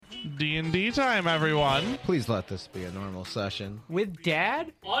D&D time, everyone. Please let this be a normal session. With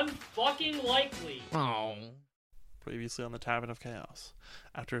Dad? Unfucking likely. Oh. Previously on the Tavern of Chaos,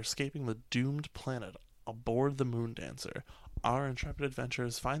 after escaping the doomed planet aboard the Moondancer, our intrepid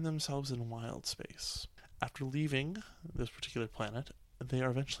adventurers find themselves in wild space. After leaving this particular planet, they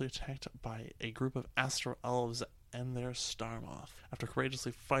are eventually attacked by a group of Astro Elves and their Starmoth. After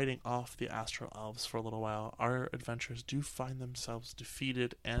courageously fighting off the Astro Elves for a little while, our adventurers do find themselves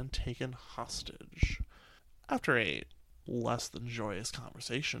defeated and taken hostage. After a less than joyous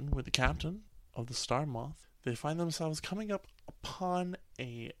conversation with the captain of the Starmoth, they find themselves coming up upon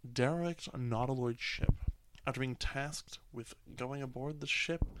a derelict nautiloid ship. After being tasked with going aboard the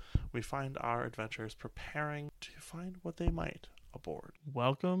ship, we find our adventurers preparing to find what they might aboard.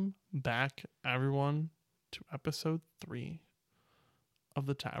 Welcome back, everyone, to episode 3 of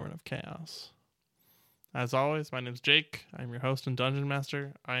the Tavern of Chaos. As always, my name's Jake. I'm your host and dungeon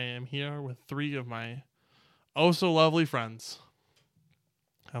master. I am here with 3 of my oh-so-lovely friends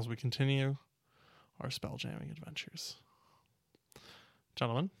as we continue our spelljamming adventures.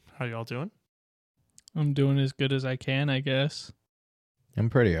 Gentlemen, how you all doing? I'm doing as good as I can, I guess. I'm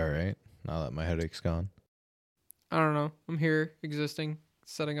pretty alright, now that my headache's gone. I don't know. I'm here, existing,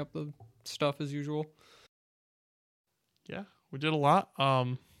 setting up the stuff as usual. Yeah, we did a lot.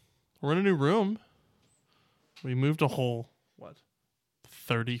 We're in a new room. We moved a whole,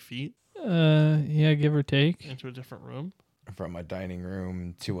 30 feet Yeah, give or take. into a different room. From a dining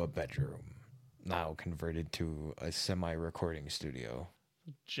room to a bedroom, now converted to a semi-recording studio.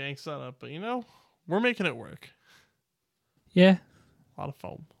 Jank setup, but we're making it work. Yeah. A lot of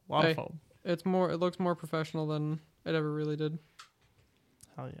foam. A lot Hey. of foam. It looks more professional than it ever really did.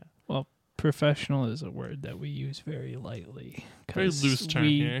 Hell yeah. Well, professional is a word that we use very lightly. Very 'Cause loose term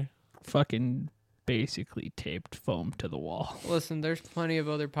we here. fucking basically taped foam to the wall. Listen, there's plenty of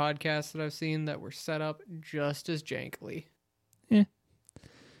other podcasts that I've seen that were set up just as jankily.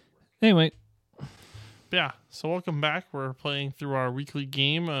 Anyway, But yeah, so welcome back. We're playing through our weekly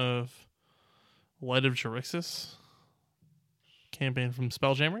game of Light of Jurixis, campaign from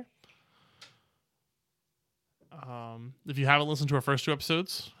Spelljammer. If you haven't listened to our first 2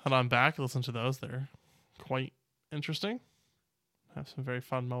 episodes, head on back, listen to those. They're quite interesting. Have some very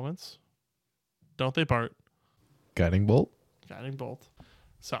fun moments. Don't they, Bart? Guiding bolt? Guiding bolt.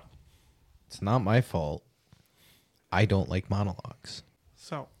 So, It's not my fault. I don't like monologues.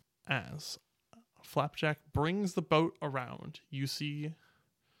 as Flapjack brings the boat around, you see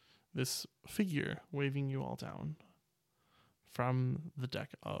this figure waving you all down from the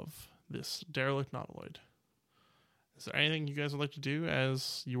deck of this derelict nautiloid. Is there anything you guys would like to do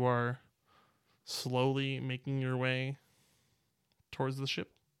as you are slowly making your way towards the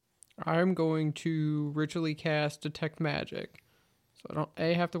ship? I'm going to ritually cast Detect Magic. So I don't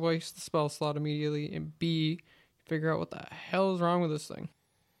A, have to waste the spell slot immediately, and B, figure out what the hell is wrong with this thing.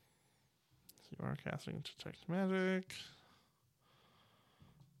 So you are casting Detect Magic.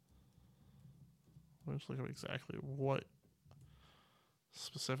 Let's look up exactly what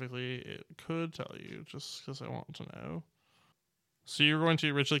specifically it could tell you, just because I want to know. So you're going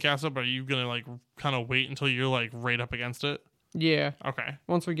to ritually cast it, but are you going to kind of wait until you're right up against it? Yeah. Okay.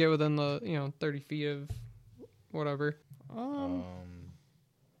 Once we get within the, 30 feet of whatever.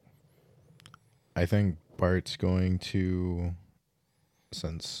 I think Bart's going to,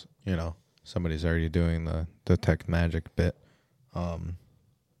 since, somebody's already doing the detect magic bit,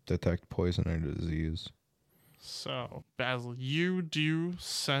 detect poison or disease. So, Basil, you do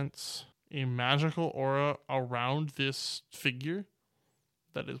sense a magical aura around this figure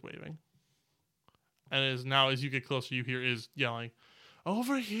that is waving. And as now, as you get closer, you hear is yelling,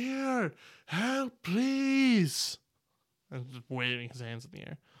 "Over here! Help, please!" And just waving his hands in the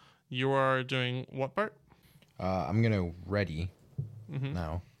air. You are doing what, Bart? I'm going to ready, Mm-hmm.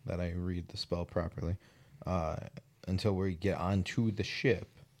 now that I read the spell properly, until we get onto the ship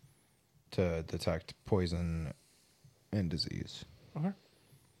to detect poison and disease. Okay.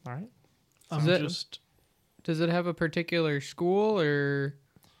 All right. Does it have a particular school or?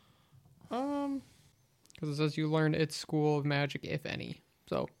 Because it says you learn its school of magic, if any.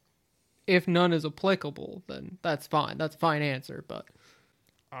 So, if none is applicable, then that's fine. That's a fine answer. But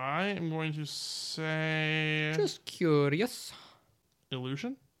I am going to say just curious.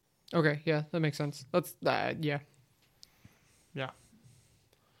 illusion. Okay, yeah, that makes sense. That's yeah. Yeah.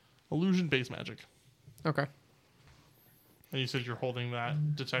 Illusion-based magic. Okay. And you said you're holding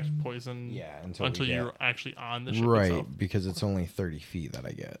that detect poison until we get- you're actually on the ship Right, itself. because it's only 30 feet that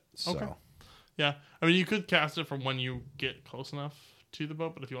I get. So Okay. Yeah. I mean, you could cast it from when you get close enough to the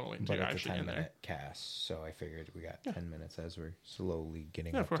boat, but if you want to wait until But you're it's a actually in there. 10-minute cast, so I figured we got 10 minutes as we're slowly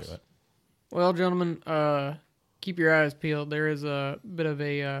getting Yeah, up of course. to it. Well, gentlemen, keep your eyes peeled. There is a bit of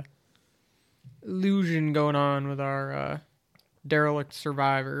a illusion going on with our derelict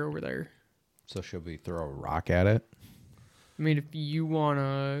survivor over there. So should we throw a rock at it? I mean, if you want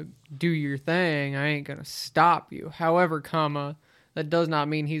to do your thing, I ain't going to stop you. However, that does not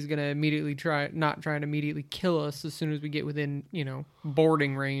mean he's going to immediately try to immediately kill us as soon as we get within,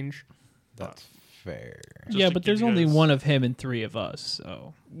 boarding range. That's fair. Just Yeah, to but give there's you only guys- one of him and 3 of us,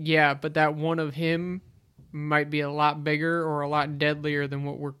 so. Yeah, but that one of him might be a lot bigger or a lot deadlier than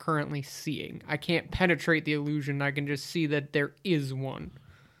what we're currently seeing. I can't penetrate the illusion. I can just see that there is one.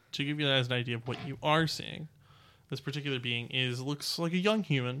 To give you guys an idea of what you are seeing, this particular being looks like a young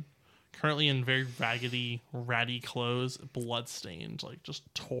human, currently in very raggedy, ratty clothes, bloodstained, like just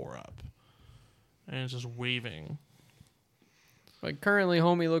tore up, and it's just waving. Like, currently,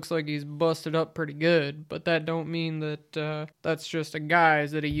 homie looks like he's busted up pretty good, but that don't mean that that's just a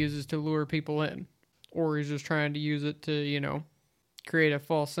guise that he uses to lure people in. Or he's just trying to use it to, create a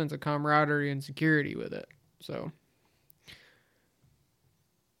false sense of camaraderie and security with it. So,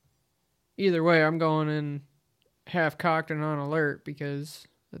 either way, I'm going in half-cocked and on alert because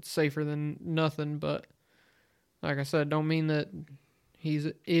it's safer than nothing, but like I said, don't mean that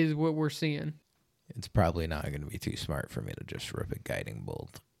is what we're seeing. It's probably not going to be too smart for me to just rip a guiding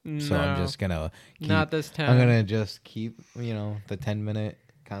bolt. So No, I'm just going to not this time. I'm going to just keep, the 10-minute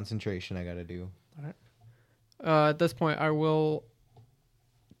concentration I got to do. At this point, I will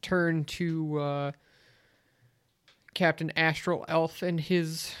turn to Captain Astral Elf and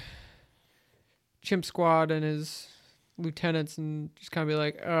his chimp squad and his lieutenants and just kind of be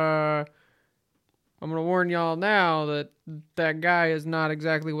like, I'm going to warn y'all now that guy is not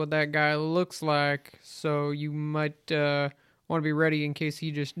exactly what that guy looks like, so you might want to be ready in case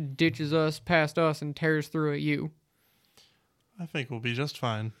he just ditches us, past us, and tears through at you. I think we'll be just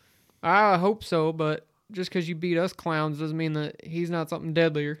fine. I hope so, but just because you beat us clowns doesn't mean that he's not something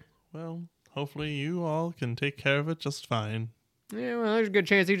deadlier. Well, hopefully you all can take care of it just fine. Yeah, well, there's a good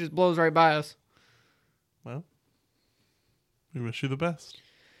chance he just blows right by us. Well, we wish you the best.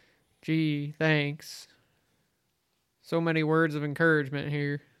 Gee, thanks. So many words of encouragement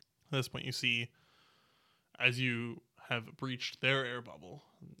here. At this point, you see, as you have breached their air bubbles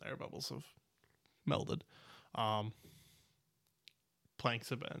have melded. Planks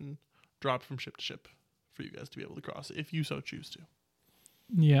have been dropped from ship to ship for you guys to be able to cross if you so choose to.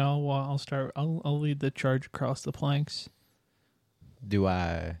 Yeah, I'll start. I'll lead the charge across the planks. Do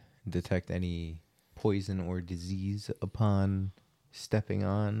I detect any poison or disease upon stepping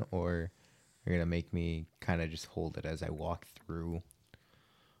on, or you're going to make me kind of just hold it as I walk through?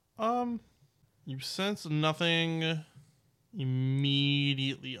 You sense nothing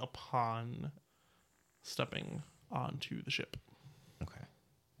immediately upon stepping onto the ship. Okay.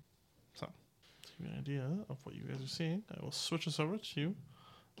 So, to give you an idea of what you guys are seeing, I will switch us over to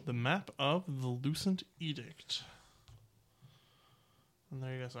the map of the Lucent Edict. And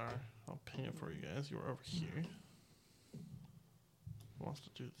there you guys are. I'll ping it for you guys. You're over here. Who wants to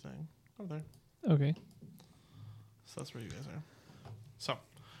do the thing? Over there. Okay. So that's where you guys are. So,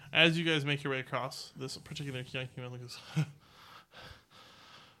 as you guys make your way across, this particular young human goes,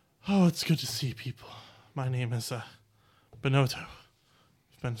 oh, it's good to see people. My name is Benotto.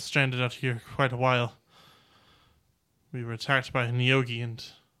 I've been stranded out here quite a while. We were attacked by Nyogi and,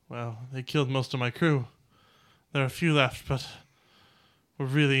 well, they killed most of my crew. There are a few left, but we're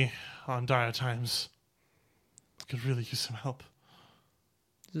really on dire times. Could really use some help.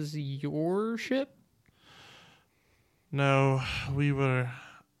 Is this your ship? No, we were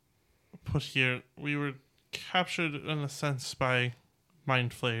put here. We were captured in a sense by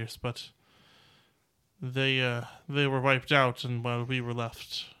mind flayers, but they were wiped out, and while we were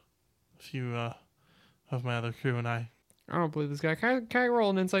left, a few of my other crew and I. I don't believe this guy. Can I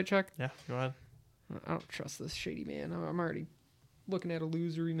roll an insight check? Yeah, go ahead. I don't trust this shady man. I'm already looking at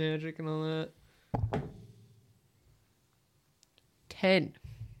illusory magic and all that. 10.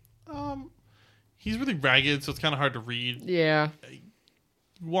 He's really ragged, so it's kind of hard to read. Yeah.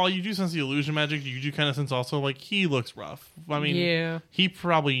 While you do sense the illusion magic, you do kind of sense also, like, he looks rough. I mean, Yeah. he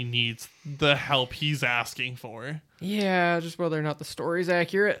probably needs the help he's asking for. Yeah, just whether or not the story's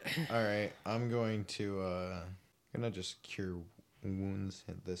accurate. All right. I'm going to just cure wounds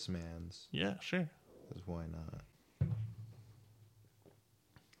at this man's. Yeah, sure. Because why not?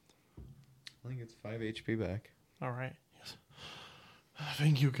 I think it's 5 HP back. All right. Yes.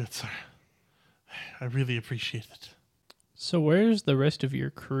 Thank you, good sir. I really appreciate it. So where's the rest of your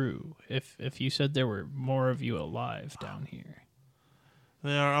crew? If you said there were more of you alive down here.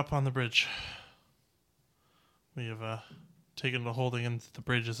 They are up on the bridge. We have taken the holding, and the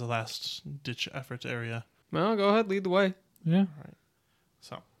bridge is the last ditch effort area. Well, go ahead, lead the way. Yeah.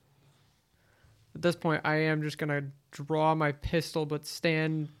 So, At this point, I am just gonna draw my pistol, but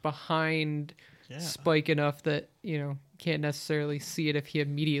stand behind yeah. Spike enough that can't necessarily see it if he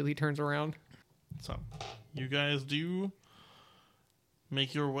immediately turns around. So, you guys do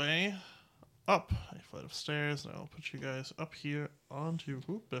make your way up a flight of stairs, and I'll put you guys up here onto,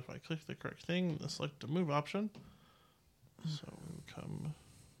 if I click the correct thing, the select the move option. So we will come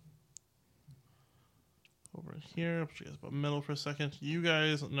over here, put you guys above middle for a second. You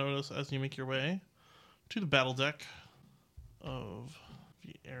guys notice as you make your way to the battle deck of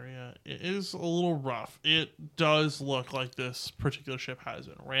the area, it is a little rough. It does look like this particular ship has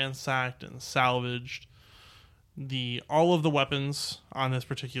been ransacked and salvaged. All of the weapons on this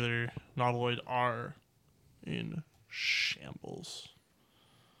particular Nautiloid are in shambles.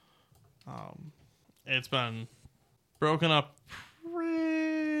 It's been broken up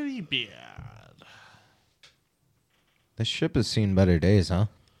pretty bad. This ship has seen better days, huh?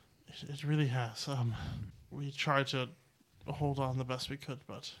 It really has. We tried to hold on the best we could,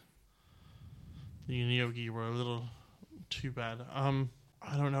 but the Neogi were a little too bad.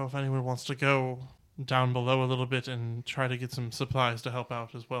 I don't know if anyone wants to go down below a little bit and try to get some supplies to help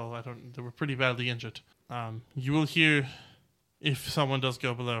out as well. They were pretty badly injured. You will hear if someone does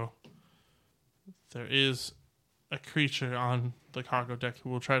go below. There is a creature on the cargo deck who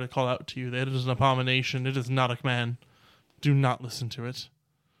will try to call out to you that it is an abomination. It is not a man. Do not listen to it.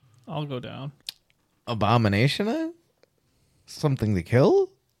 I'll go down. Abomination? Something to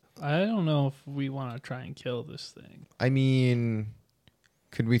kill? I don't know if we want to try and kill this thing. I mean,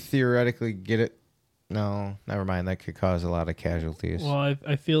 could we theoretically get it? No, never mind. That could cause a lot of casualties. Well,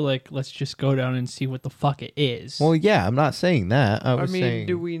 I feel like let's just go down and see what the fuck it is. Well, yeah, I'm not saying that. I was mean, saying...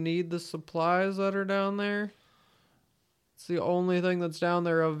 do we need the supplies that are down there? It's the only thing that's down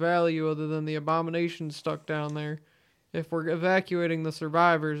there of value other than the abomination stuck down there. If we're evacuating the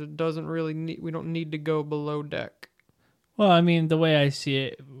survivors, it doesn't really we don't need to go below deck. Well, I mean, the way I see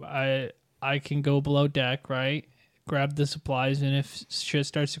it, I can go below deck, right? Grab the supplies, and if shit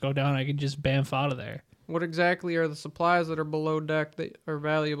starts to go down, I can just bamf out of there. What exactly are the supplies that are below deck that are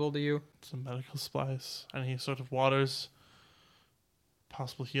valuable to you? Some medical supplies, any sort of waters,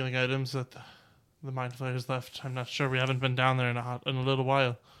 possible healing items that the Mind Flayers left. I'm not sure. We haven't been down there in a little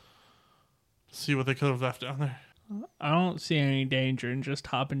while. See what they could have left down there. I don't see any danger in just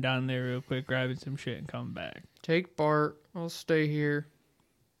hopping down there real quick, grabbing some shit, and coming back. Take Bart. I'll stay here.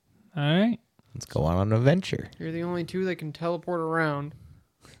 All right. Let's go on an adventure. You're the only two that can teleport around.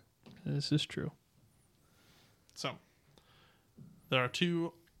 This is true. So, there are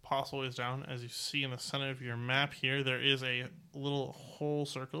two possible ways down. As you see in the center of your map here, there is a little whole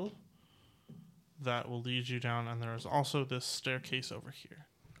circle that will lead you down, and there is also this staircase over here.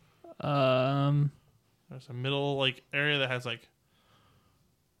 There's a middle area that has a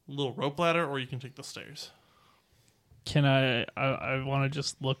little rope ladder, or you can take the stairs. Can I want to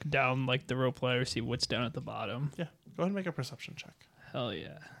just look down the rope ladder, see what's down at the bottom. Yeah, go ahead and make a perception check. Hell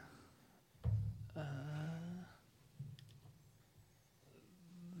yeah.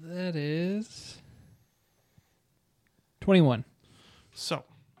 That is 21. So,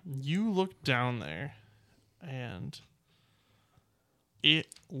 you look down there, and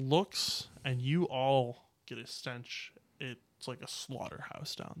it looks, and you all get a stench. It's like a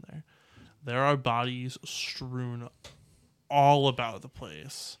slaughterhouse down there. There are bodies strewn all about the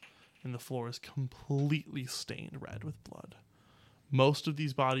place, and the floor is completely stained red with blood. Most of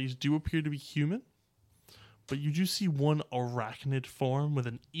these bodies do appear to be human, but you do see one arachnid form with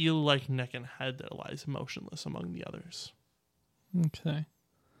an eel-like neck and head that lies motionless among the others. Okay.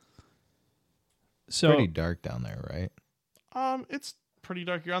 So Pretty dark down there, right? It's pretty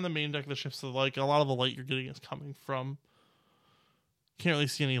dark. You're on the main deck of the ship, so a lot of the light you're getting is coming from. Can't really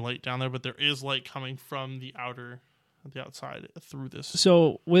see any light down there, but there is light coming from the outside through this.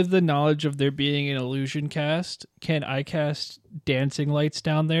 So, with the knowledge of there being an illusion cast, can I cast dancing lights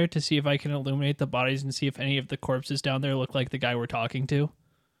down there to see if I can illuminate the bodies and see if any of the corpses down there look like the guy we're talking to?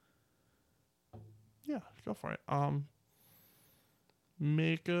 Yeah, go for it.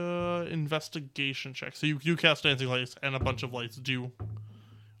 Make a investigation check. So you cast dancing lights, and a bunch of lights do,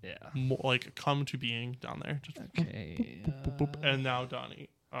 come to being down there. Just Okay. boop, boop, boop, boop. And now Donnie,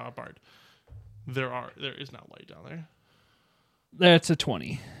 Bard, there is now light down there. That's a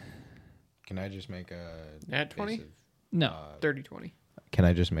 20. Can I just make a Nat 20? basic- No. 30-20. Can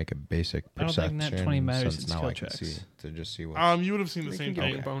I just make a basic I don't perception? think nat 20 matters since in now skill I can checks. see to just see what. You would have seen the We same can give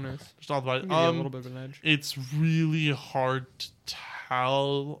you thing. a bonus. Just all the bodies. Give you a little bit of an edge. It's really hard to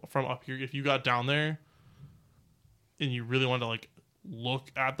tell from up here if you got down there and you really wanted to like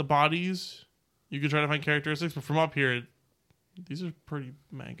look at the bodies, you could try to find characteristics. But from up here, these are pretty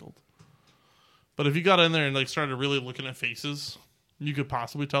mangled. But if you got in there and like started really looking at faces, you could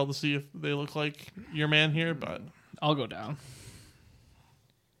possibly tell to see if they look like your man here. But I'll go down.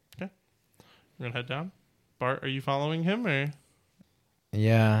 okay, we're gonna head down. Bart, are you following him or?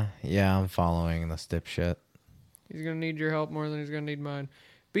 Yeah, I'm following this dipshit. He's gonna need your help more than he's gonna need mine.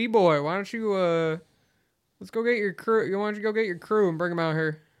 B-boy, why don't you let's go get your crew. Why don't you go get your crew and bring them out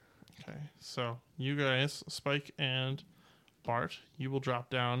here? Okay, so you guys, Spike and Bart, you will drop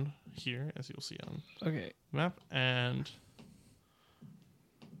down here as you'll see on Okay. the map. And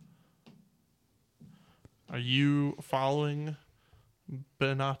are you following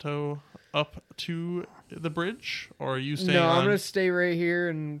Benato up to the bridge, or are you staying No, on? I'm gonna stay right here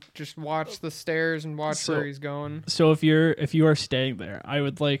and just watch the stairs and watch So- where he's going. So if you are staying there, I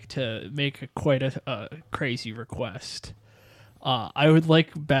would like to make quite a crazy request. I would like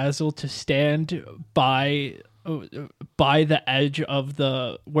Basil to stand by the edge of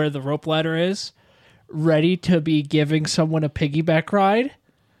where the rope ladder is, ready to be giving someone a piggyback ride,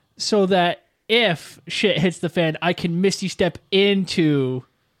 so that if shit hits the fan, I can misty step into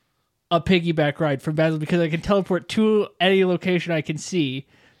a piggyback ride from Basil, because I can teleport to any location I can see.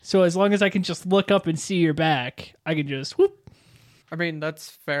 So as long as I can just look up and see your back, I can just whoop. I mean, that's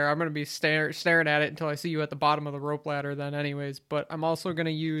fair. I'm gonna be staring at it until I see you at the bottom of the rope ladder. Then, anyways, but I'm also gonna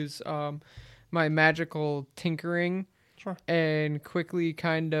use my magical tinkering Sure. and quickly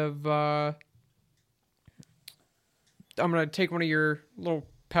kind of I'm gonna take one of your little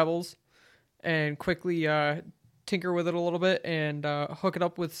pebbles and quickly tinker with it a little bit and hook it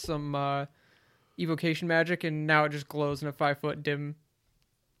up with some evocation magic, and now it just glows in a 5-foot dim.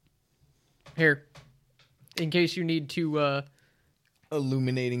 Here, in case you need to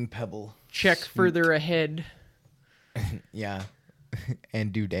Illuminating pebble. check further ahead. Yeah.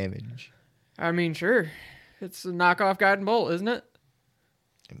 And do damage. I mean, sure, it's a knockoff guiding bolt, isn't it?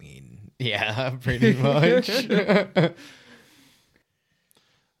 I mean, yeah, pretty much.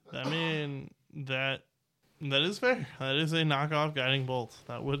 I mean that is fair. That is a knockoff guiding bolt.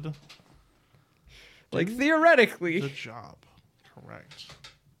 That would Like the theoretically. job. Correct.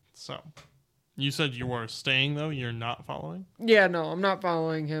 So, you said you were staying though. You're not following. Yeah, no, I'm not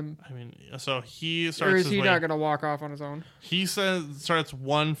following him. I mean, so he Or starts. is his he way- not gonna walk off on his own? He starts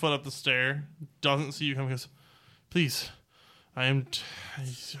 1 foot up the stair, doesn't see you coming, goes, please, I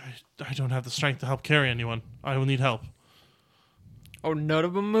don't have the strength to help carry anyone. I will need help. Oh, none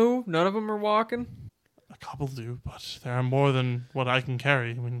of them move. None of them are walking. A couple do, but there are more than what I can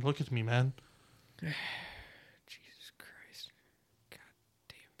carry. I mean, look at me, man. Jesus Christ! God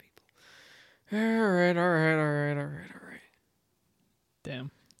damn people! All right.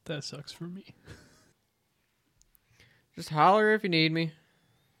 Damn, that sucks for me. Just holler if you need me.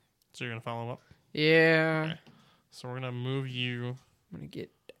 So you're gonna follow up. Yeah, Okay. So we're gonna move you I'm gonna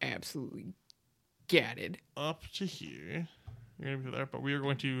get absolutely gatted. up to here. You're gonna be there, but we are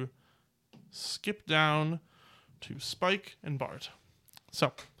going to skip down to Spike and Bart.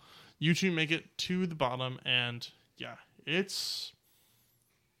 So you two make it to the bottom, and yeah, it's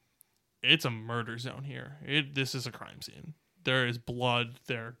a murder zone here. This is a crime scene. There is blood,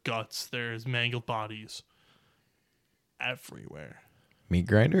 there are guts, there is mangled bodies everywhere. Meat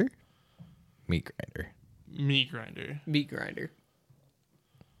grinder? Meat grinder. Meat grinder. Meat grinder.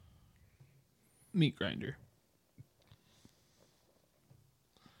 Meat grinder.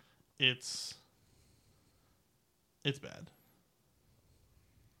 It's bad.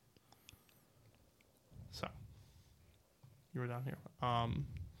 So you were down here.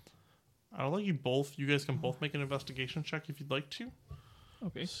 I'll let you guys can both make an investigation check if you'd like to.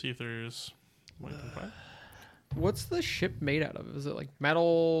 Okay. See if there's what you can find. What's the ship made out of? Is it like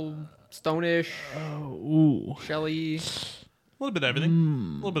metal, stonish, Oh, ooh. shelly? A little bit of everything.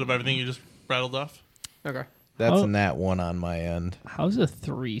 A little bit of everything you just rattled off. Okay. That's Oh. a nat 1 on my end. How's a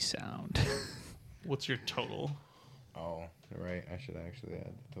 3 sound? What's your total? Oh, right. I should actually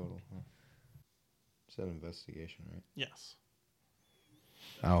add the total. Said investigation, right? Yes.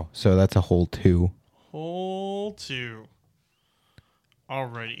 Oh, so that's a whole 2. Whole 2.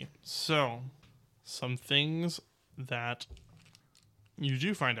 Alrighty. So, some things that you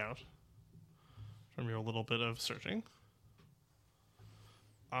do find out from your little bit of searching.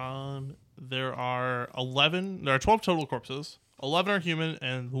 There are 12 total corpses. 11 are human,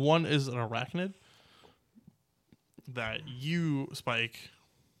 and 1 is an arachnid that you, Spike,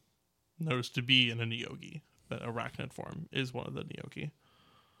 noticed to be in a Neogi. That arachnid form is one of the Neogi.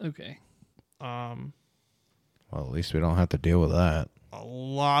 Okay. Well, at least we don't have to deal with that. A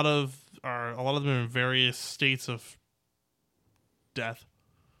lot of them in various states of death,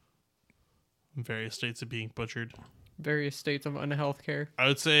 various states of being butchered. Various states of unhealth care. I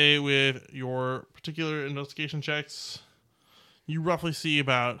would say with your particular investigation checks, you roughly see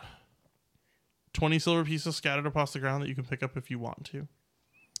about 20 silver pieces scattered across the ground that you can pick up if you want to.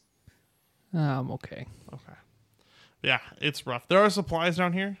 I'm okay. Okay. Yeah, it's rough. There are supplies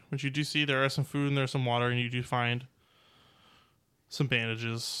down here, which you do see. There are some food and there's some water, and you do find some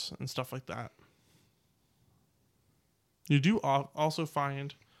bandages and stuff like that. You do also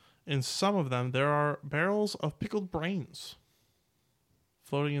find, in some of them, there are barrels of pickled brains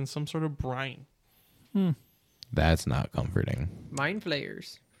floating in some sort of brine. That's not comforting. Mind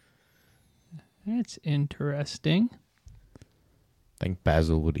flayers. It's interesting. I think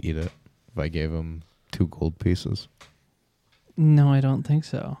Basil would eat it if I gave him 2 gold pieces. No, I don't think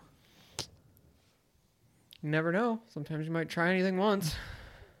so. You never know. Sometimes you might try anything once.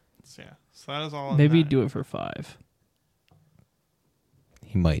 So, yeah, so that is all. Maybe do it for 5.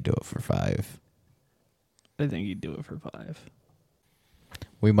 He might do it for 5. I think he'd do it for 5.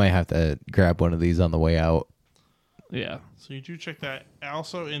 We might have to grab one of these on the way out. Yeah. So you do check that.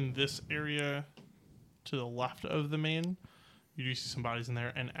 Also in this area to the left of the main, you do see some bodies in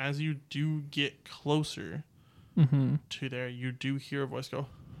there. And as you do get closer to there, you do hear a voice go,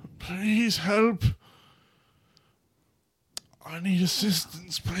 "Please help. I need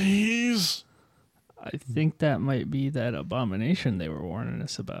assistance, please." I think that might be that abomination they were warning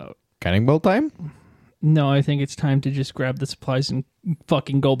us about. Cutting bolt time? No, I think it's time to just grab the supplies and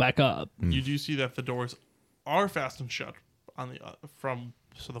fucking go back up. You do see that the doors are fastened shut on the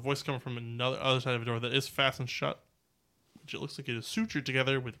so the voice coming from other side of a door that is fastened shut, which it looks like it is sutured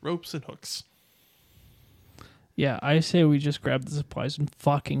together with ropes and hooks. Yeah, I say we just grab the supplies and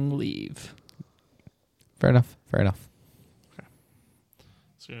fucking leave. Fair enough. Fair enough.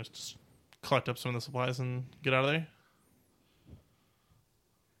 So you just collect up some of the supplies and get out of there.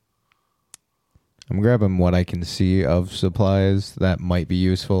 I'm grabbing what I can see of supplies that might be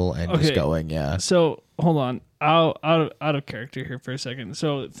useful and just Okay. going, yeah. So hold on, out of character here for a second.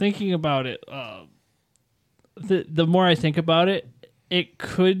 So thinking about it, the more I think about it,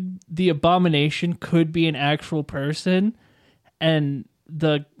 the abomination could be an actual person, and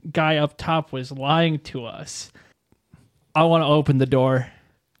the guy up top was lying to us. I want to open the door.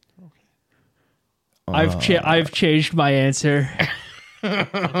 I've changed my answer.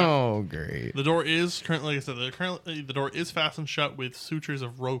 Oh, great. The door is currently, like I said, the door is fastened shut with sutures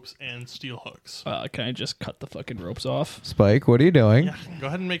of ropes and steel hooks. Can I just cut the fucking ropes off? Spike, what are you doing? Yeah, go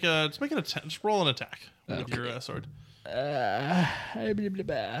ahead and make an attack. Just roll an attack with your sword.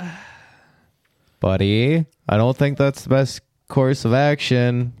 Buddy, I don't think that's the best course of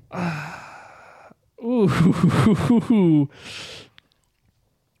action. Ooh.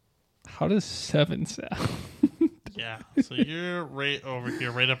 How does 7 sound? Yeah, so you're right over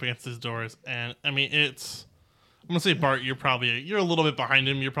here, right up against his doors, and I mean I'm gonna say Bart, you're a little bit behind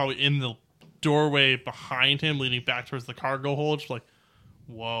him. You're probably in the doorway behind him, leading back towards the cargo hold. Just like,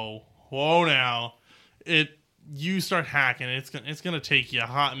 whoa now, you start hacking. It's gonna take you a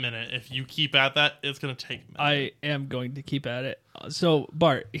hot minute. If you keep at that, it's gonna take a minute. I am going to keep at it. So,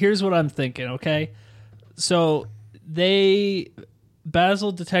 Bart, here's what I'm thinking, okay? So,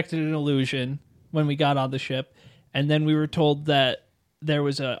 Basil detected an illusion when we got on the ship, and then we were told that there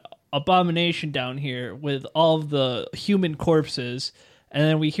was a abomination down here with all of the human corpses, and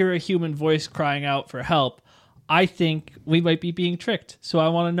then we hear a human voice crying out for help. I think we might be being tricked, so I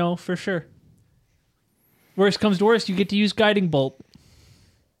want to know for sure. Worst comes to worst, you get to use Guiding Bolt.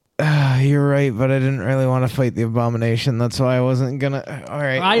 You're right, but I didn't really want to fight the abomination. That's why I wasn't gonna. All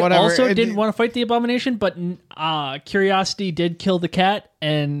right, I whatever. also didn't want to fight the abomination, but curiosity did kill the cat,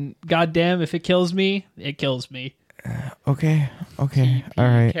 and goddamn, if it kills me, it kills me. Okay. All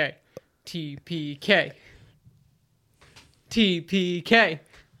right. TPK. TPK.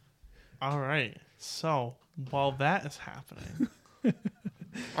 All right. So while that is happening,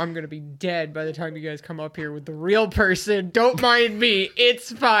 I'm going to be dead by the time you guys come up here with the real person. Don't mind me.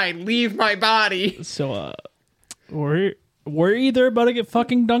 It's fine. Leave my body. So, we're either about to get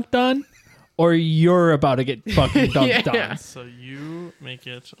fucking dunked on, or you're about to get fucking dunked Yeah. on. so you make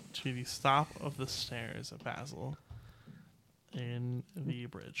it to the stop of the stairs at Basil in the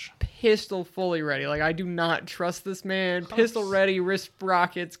bridge. Pistol fully ready. Like, I do not trust this man. Pistol ready, wrist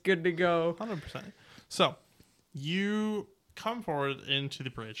rockets, good to go. 100%. So you come forward into the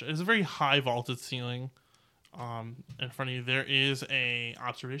bridge. It's a very high vaulted ceiling. In front of you, there is a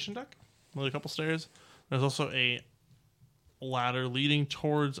observation deck with a couple stairs. There's also a ladder leading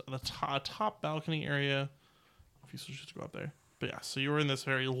towards the top balcony area if you choose to go up there. But yeah, so you were in this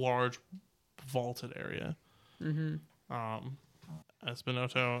very large vaulted area. Mm-hmm. As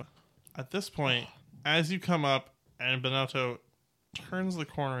Benotto, at this point, as you come up and Benotto turns the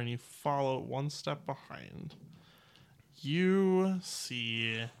corner and you follow one step behind, you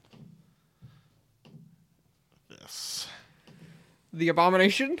see this. The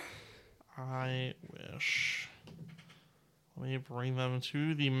abomination? I wish. Let me bring them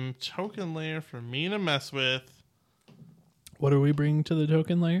to the token layer for me to mess with. What are we bringing to the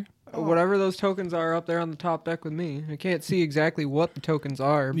token layer? Whatever those tokens are up there on the top deck with me. I can't see exactly what the tokens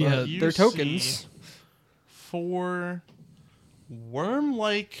are, but Yeah, You they're tokens. see 4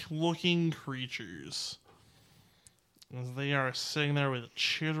 worm-like looking creatures. As they are sitting there with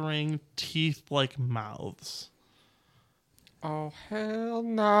chittering, teeth-like mouths. Oh, hell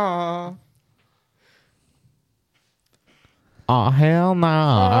nah. Oh, hell no.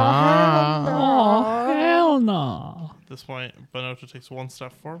 Oh, hell no. At this point, Benotto takes one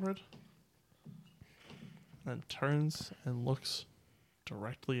step forward, then turns and looks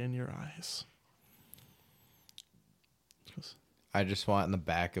directly in your eyes. Goes, I just want in the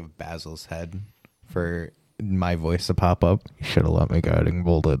back of Basil's head for my voice to pop up. You should have let me guiding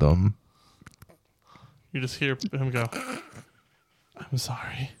bolted them. you just hear him go, I'm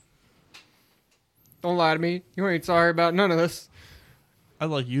sorry. Don't lie to me. You ain't sorry about none of this. I'd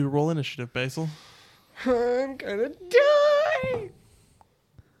like you to roll initiative, Basil. I'm gonna die.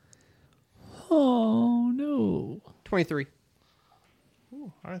 Oh, no. 23.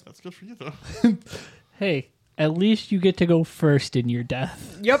 Ooh, all right, that's good for you, though. Hey, at least you get to go first in your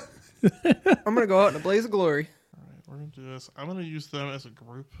death. Yep. I'm gonna go out in a blaze of glory. All right, we're going to do this. I'm going to use them as a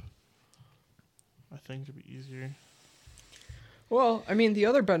group. I think it'd be easier. Well, I mean, the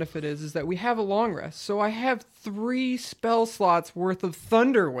other benefit is that we have a long rest, so I have 3 spell slots worth of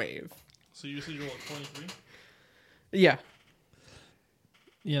Thunder Wave. So you said you're what, 23? Yeah.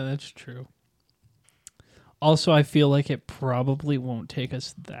 Yeah, that's true. Also, I feel like it probably won't take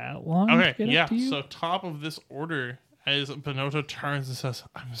us that long to Okay, get yeah. up to you. So top of this order, as Benotto turns and says,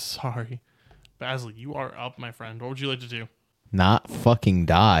 I'm sorry. Basil, you are up, my friend. What would you like to do? Not fucking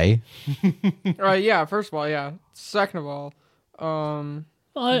die. Yeah, first of all, yeah. Second of all, Well,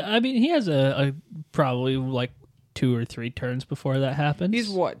 I mean, he has a probably like 2 or 3 turns before that happens. he's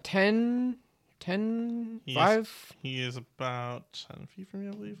what, 10, 5? He is about 10 feet from you,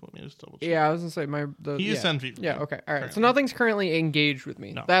 I believe. Let me just double check. Yeah, I was gonna say He is 10 feet from Yeah, you. okay, all right. So currently. nothing's currently engaged with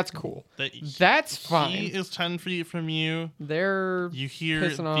me. No. That's cool. That- That's fine. He is 10 feet from you. They're You hear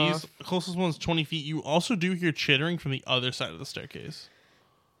pissing these off. closest one's 20 feet. You also do hear chittering from the other side of the staircase.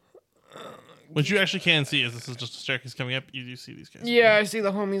 What you actually can see is this is just a staircase coming up. You do see these guys. Yeah, I see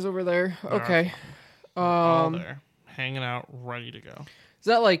the homies over there. Okay. All there, hanging out, ready to go. Is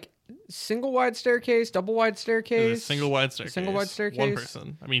that like single wide staircase, double wide staircase? It's a single wide staircase. Single wide staircase? One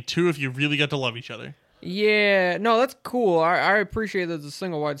person. I mean, 2 if you really get to love each other. Yeah, no, that's cool. I appreciate that it's a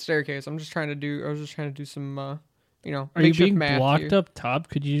single wide staircase. I was just trying to do some Are you makeshift being math blocked here. up top?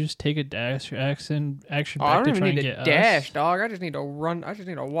 Could you just take a dash action Oh, I back don't to even try need and to get dash, us? dog. I just need to run. I just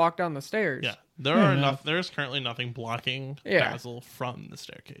need to walk down the stairs. Yeah, Yeah. there's currently nothing blocking Yeah. Basil from the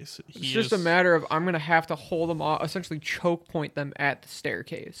staircase. It's just a is- matter of I'm gonna have to hold them off, essentially choke point them at the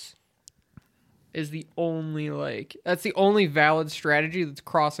staircase. Is the only that's the only valid strategy that's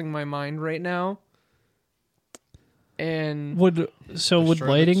crossing my mind right now. And Would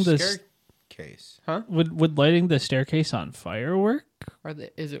lighting the Case. would lighting the staircase on fire work?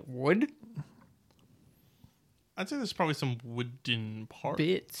 is it wood I'd say there's probably some wooden parts.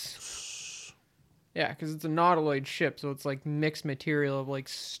 bits? Yeah, because it's a nautiloid ship, so it's like mixed material of like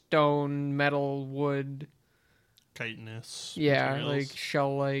stone, metal, wood. Chitinous. Yeah, materials. like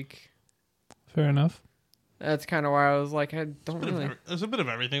shell like. Fair enough. That's kind of why I was like, I don't really. There's a bit of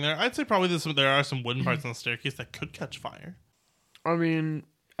everything there. I'd say probably there are some wooden parts on the staircase that could catch fire. I mean,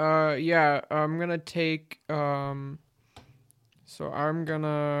 yeah, I'm gonna take, so I'm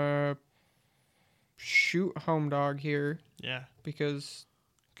gonna shoot Home Dog here Yeah, because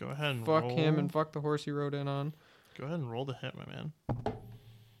go ahead and fuck roll. him and fuck the horse he rode in on. Go ahead and roll the hit, my man.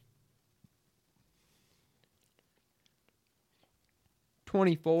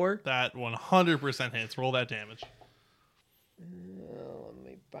 24. That 100% hits. Roll that damage. Let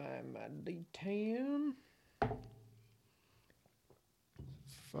me buy my D10.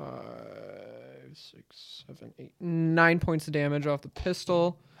 5, 6, 7, 8, 9 points of damage off the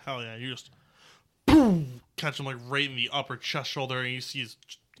pistol. Hell yeah, you just boom, catch him like right in the upper chest shoulder, and you see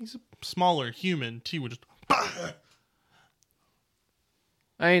he's a smaller human too. Just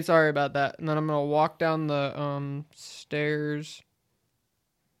I ain't sorry about that. And then I'm gonna walk down the stairs.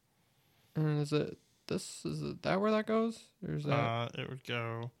 And is it this? Is it that where that goes? Or is that? It would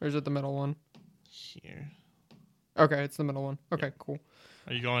go Or is it the middle one? here. Okay, it's the middle one. Okay, cool.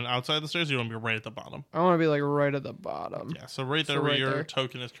 Are you going outside the stairs? Or you want to be right at the bottom? I want to be like right at the bottom. Yeah. So right there, So where right your there.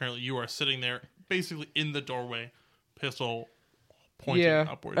 token is currently, you are sitting there, basically in the doorway, pistol pointing Yeah,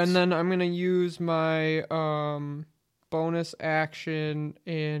 upwards. and then I'm gonna use my bonus action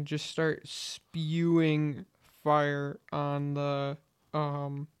and just start spewing fire on the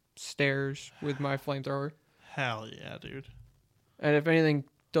stairs with my flamethrower. Hell yeah, dude. And if anything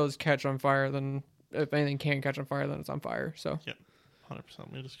does catch on fire, then if anything can catch on fire, then it's on fire. So 100%.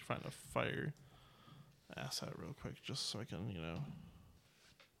 Let me just find a fire asset real quick, just so I can,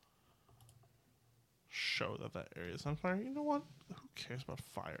 show that that area is on fire. You know what? Who cares about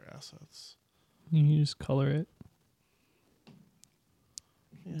fire assets? You can just color it.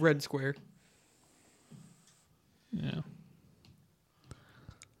 Yeah. red square. Yeah.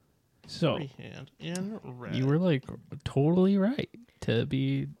 So Freehand in red. you were like totally right to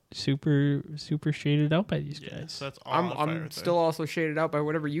be super shaded out by these Yes, guys. that's all on fire I'm right still also shaded out by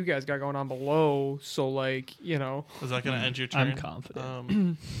whatever you guys got going on below. So like, there. Is that going to end your turn? I'm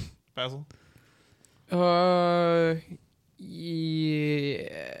confident. Basil? Yeah.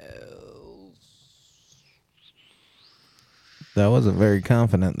 That wasn't very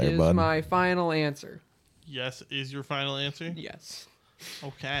confident there, Is bud. my final answer. Yes, is your final answer? Yes.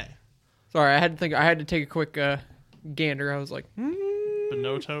 Okay. Sorry, I had to take a quick gander. I was like,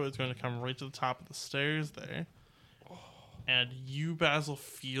 Benoto is going to come right to the top of the stairs there. And you, Basil,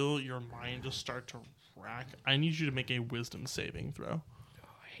 feel your mind just start to rack. I need you to make a wisdom saving throw.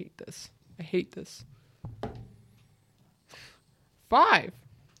 I hate this. I hate this. 5.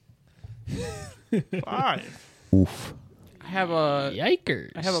 5. Oof. I have a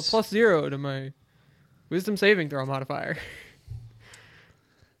Yikers! I have a +0 to my wisdom saving throw modifier.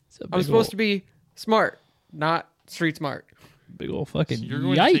 I'm supposed to be smart, not street smart. big old fucking So you're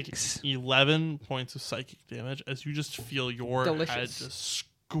going to yikes. take 11 points of psychic damage as you just feel your head Delicious. just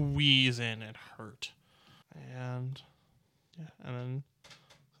squeeze in and hurt. And then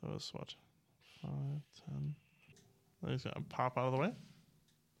so it's what? 5, 10. Then he's gonna pop out of the way.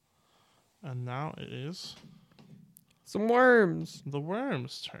 And now it is Some worms. the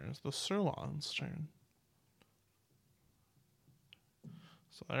worm's turn, the Sirloin's turn.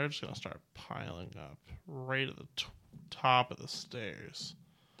 So they're just gonna start piling up right at the top of the stairs,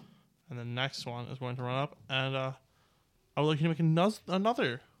 and the next one is going to run up, and I would like you to make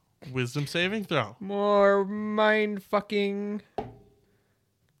another wisdom saving throw. More mind fucking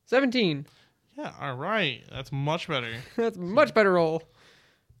 17. Yeah, all right, that's much better. That's a much better roll.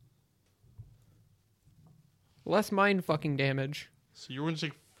 Less mind fucking damage. So you're going to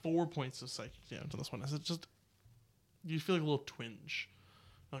take 4 points of psychic damage on this one. Is it just you feel like a little twinge?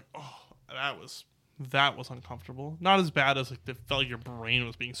 Like, oh, that was uncomfortable. Not as bad as like it felt like your brain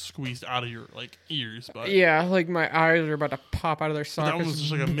was being squeezed out of your like ears, but Yeah, like my eyes are about to pop out of their but that one sockets. was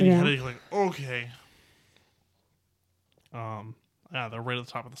just like a mini headache. Like, okay. Yeah, they're right at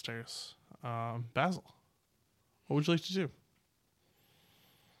the top of the stairs. Basil, what would you like to do?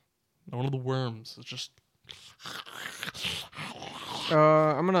 One of the worms is just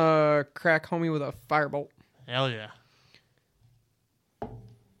I'm gonna crack homie with a firebolt. hell yeah.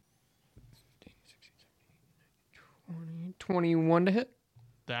 21 to hit.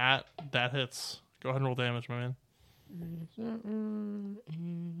 That hits. Go ahead and roll damage, my man. That one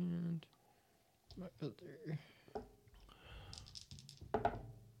and my other.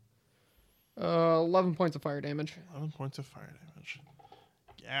 11 points of fire damage. 11 points of fire damage.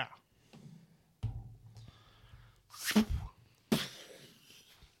 Yeah.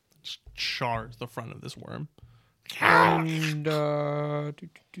 Just chars the front of this worm. And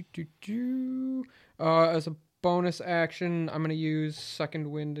as a bonus action, I'm gonna use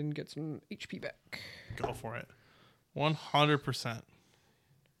second wind and get some HP back. Go for it. 100%.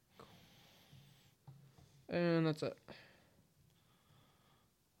 And that's it.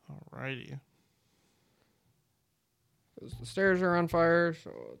 Alrighty. 'Cause the stairs are on fire,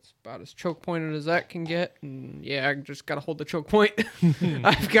 so it's about as choke pointed as that can get. And yeah, I just gotta hold the choke point.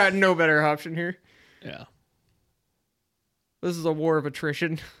 I've got no better option here. Yeah. This is a war of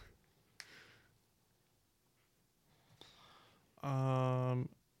attrition.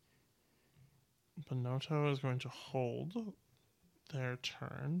 Benoto is going to hold their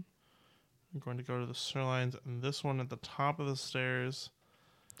turn. I'm going to go to the Sirloins, and this one at the top of the stairs.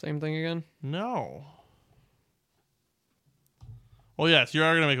 Same thing again. No. Well, yes, you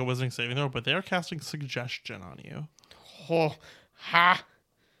are going to make a wisdom saving throw, but they are casting suggestion on you. Oh, ha.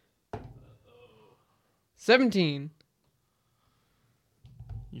 17.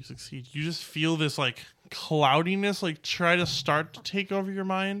 You succeed. You just feel this like cloudiness like try to start to take over your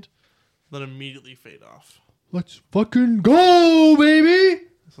mind, then immediately fade off. Let's fucking go, baby!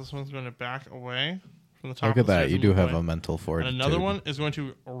 So this one's going to back away from the top. Look of at the that. stairs You and do move have away. a mental fortitude. And another one is going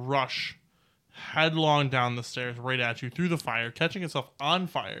to rush headlong down the stairs right at you through the fire, catching itself on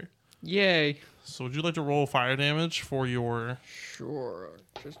fire. Yay. So would you like to roll fire damage for your... Sure.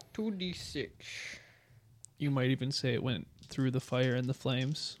 Just 2d6. You might even say it went through the fire and the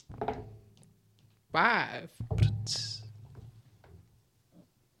flames. 5.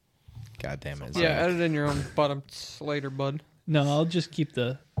 God damn it. Yeah, edit in your own bottom later, bud. No, I'll just keep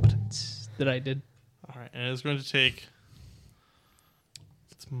the that I did. All right, and it's going to take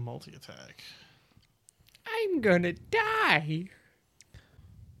its multi-attack. I'm gonna die.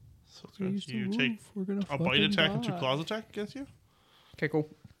 So it's going to take a bite attack and 2 claws attack against you. Okay, cool.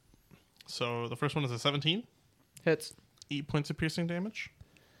 So the first one is a 17. Hits. 8 points of piercing damage.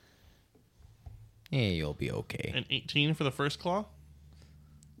 Yeah, you'll be okay. And 18 for the first claw.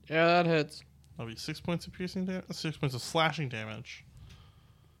 Yeah, that hits. That'll be 6 points of piercing damage, 6 points of slashing damage.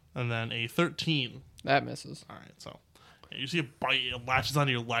 And then a 13. That misses. All right, so yeah, you see a bite, it latches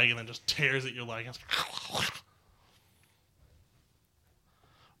onto your leg and then just tears at your leg.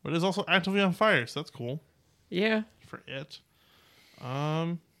 But it is also actively on fire, so that's cool Yeah. for it.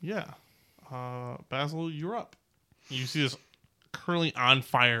 Yeah. Basil, you're up. You see this currently on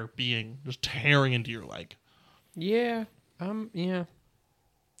fire being just tearing into your leg. Yeah. Yeah.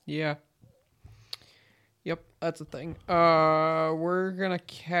 Yeah. Yep, that's a thing. We're gonna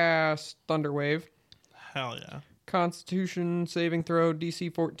cast Thunderwave. Hell yeah. Constitution saving throw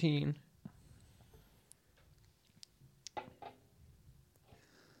DC 14.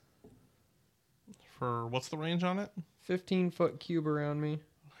 For what's the range on it? 15-foot cube around me.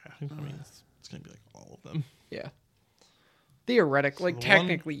 Okay, I think that means it's going to be like all of them. Yeah. Theoretic, So like the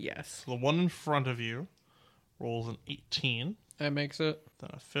technically, yes. So the one in front of you rolls an 18, That makes it.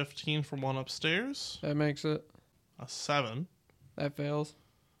 then a 15 from one upstairs, That makes it. a 7. That fails.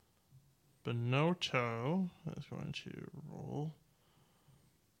 Benotto is going to roll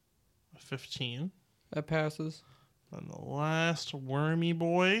a 15. That passes. Then the last wormy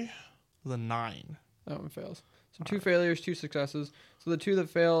boy is a 9. That one fails. So 2 failures, 2 successes. So the 2 that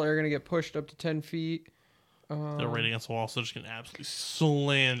fail are going to get pushed up to 10 feet. They're right against the wall, so they're just going to absolutely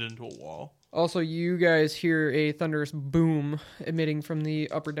slammed into a wall. Also, you guys hear a thunderous boom emitting from the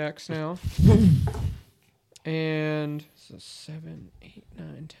upper decks now. And so 7, 8,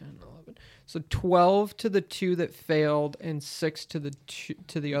 9, 10, 11. So 12 to the 2 that failed and 6 to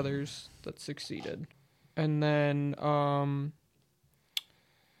the others that succeeded. And then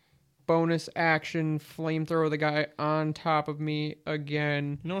bonus action flamethrower the guy on top of me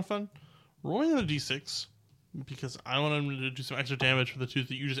again. You know what's fun? Rolling a d6, because I want them to do some extra damage for the 2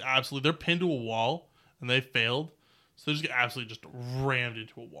 that you just absolutely... They're pinned to a wall, and they failed. So they just get absolutely just rammed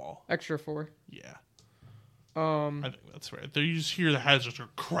into a wall. Extra 4. Yeah. I think that's right. There you just hear the heads just go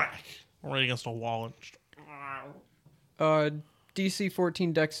crack right against a wall. And just, DC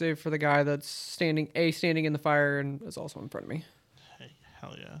 14 deck save for the guy that's standing in the fire and is also in front of me. hey,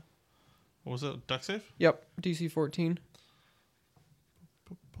 hell yeah. What was it? Duck save? Yep, DC 14.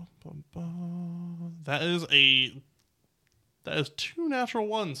 That is 2 natural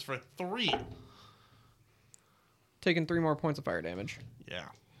ones for 3. Taking 3 more points of fire damage. Yeah.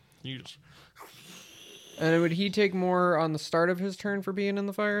 You just... And would he take more on the start of his turn for being in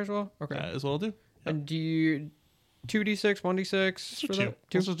the fire as well? Okay. That is what I'll do. And do you 2d6, 1d6 Let's do for 2. that?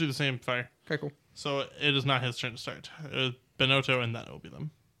 Let's just do the same fire. Okay, cool. So it is not his turn to start. Benotto and then it will be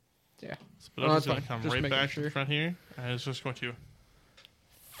them. Yeah. So Oh, Benotto's that's going to fine. come Just right making back sure. in front here, and it's just going to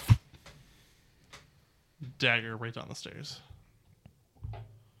dagger right down the stairs.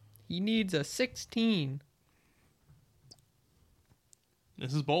 He needs a 16.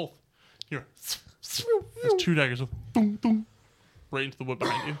 This is both. Here. There's 2 daggers. Boom, boom, right into the wood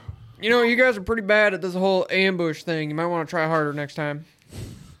behind you. You know, you guys are pretty bad at this whole ambush thing. You might want to try harder next time.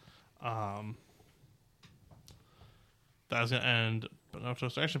 That's going to end.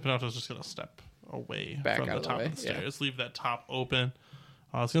 Benotto's just going to step away Back from out the of the top way, of the yeah. stairs. Leave that top open.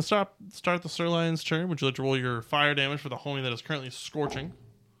 It's going to start the Sirloin's turn. Would you like to roll your fire damage for the homie that is currently scorching?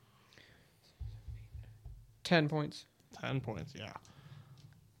 10 points. 10 points, yeah.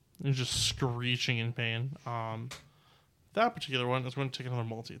 You're just screeching in pain. That particular one is going to take another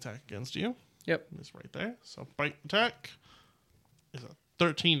multi-attack against you. Yep. It's right there. So bite attack is a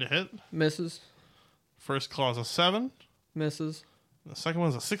 13 to hit. Misses. First claw is a 7. Misses. And the second one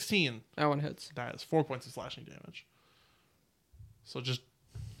is a 16. That one hits. That is 4 points of slashing damage. So just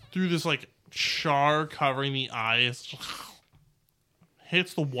through this like char covering the eyes,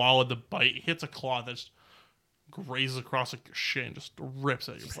 hits the wall with the bite, hits a claw that just grazes across like your shin, just rips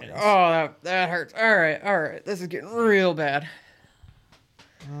at your pants. Oh, that hurts. All right. This is getting real bad.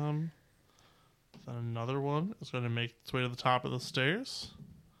 Then another one is going to make its way to the top of the stairs.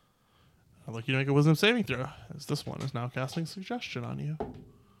 I'd like you to make a wisdom saving throw, as this one is now casting suggestion on you.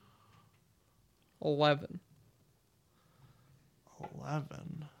 11.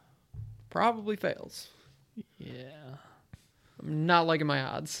 11. Probably fails. Yeah. I'm not liking my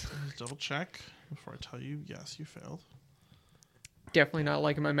odds. Let's double check before I tell you. Yes, you failed. Definitely not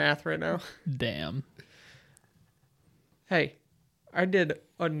liking my math right now. Damn. Hey, I did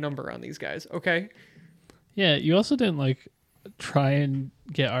a number on these guys, okay? Yeah, you also didn't like try and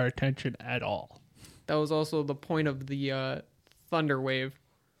get our attention at all. That was also the point of the thunder wave.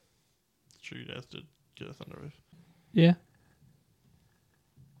 Sure, you guys did get a thunder wave. Yeah.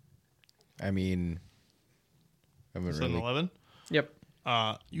 I mean, I haven't Is that an really. 11? Yep.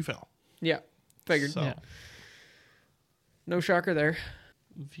 You fail. Yeah. Figured. So, Yeah. No shocker there.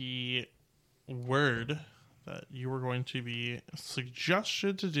 the word that you were going to be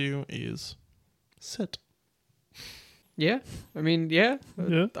suggested to do is sit. Yeah. I mean, yeah.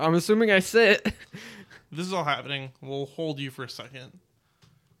 Yeah. I'm assuming I sit. This is all happening. We'll hold you for a second.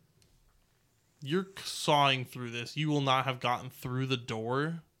 You're sawing through this. You will not have gotten through the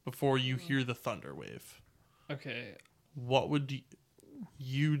door before you hear the thunder wave. Okay. What would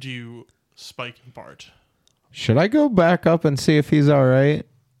you do, Spike and Bart? Should I go back up and see if he's all right?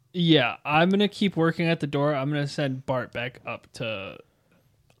 Yeah, I'm gonna keep working at the door. I'm gonna send Bart back up to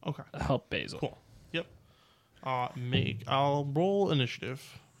Okay. help Basil. Cool. Yep. I'll roll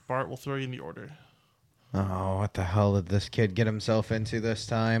initiative. Bart will throw you in the order. Oh, what the hell did this kid get himself into this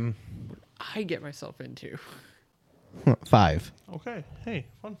time? I get myself into. 5. Okay. Hey,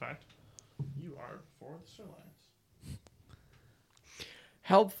 fun fact. You are for the Sirlions.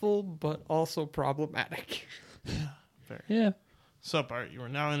 Helpful, but also problematic. Fair. Yeah. So, Bart, you are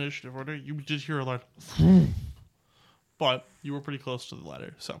now in initiative order. You did hear a loud, but you were pretty close to the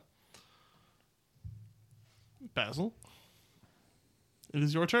ladder. So, Basil, it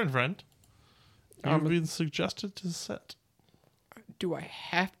is your turn, friend. You've been suggested to sit. Do I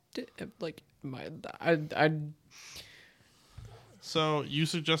have to, like, I So, you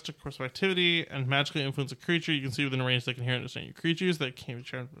suggest a course of activity and magically influence a creature you can see within range that can hear and understand your creatures that came to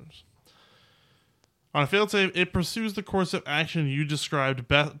champions. On a failed save, it pursues the course of action you described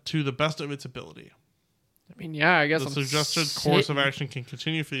to the best of its ability. mean, yeah, I guess The I'm suggested course of sitting. action can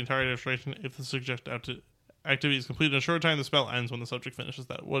continue for the entire duration if the suggested activity is completed in a short time. The spell ends when the subject finishes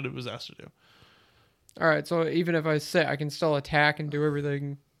that what it was asked to do. All right, so even if I sit, I can still attack and do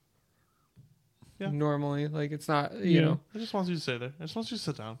everything Yeah. normally. Like, it's not, you Yeah. know. I just want you to stay there. I just want you to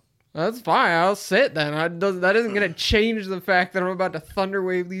sit down. That's fine. I'll sit then. That isn't going to change the fact that I'm about to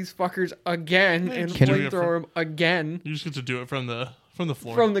thunderwave these fuckers again Yeah, and can we- flamethrower them again You just get to do it from the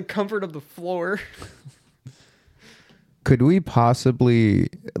floor. from the comfort of the floor. Could we possibly,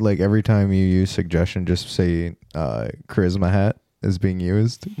 like, every time you use suggestion, just say charisma hat is being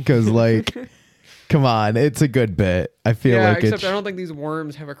used? Because, like, come on, it's a good bit. I feel Yeah, like except it's I don't think these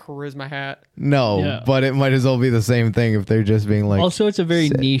worms have a charisma hat. no, Yeah. but it might as well be the same thing if they're just being like. Also, it's a very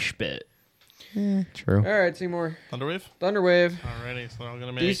sit. niche bit. True. All right, Seymour. Thunderwave. Thunderwave. Alrighty, so I'm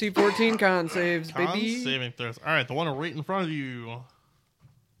gonna make DC 14 con saves, con baby. saving throws. All right, the one right in front of you.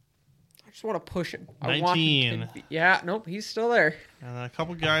 I just want to push him. I 19. want him 10 feet. Yeah, nope, he's still there. And then a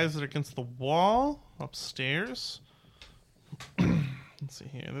couple guys that are against the wall upstairs. Let's see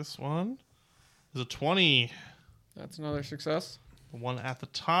here. This one is a 20. That's another success. The one at the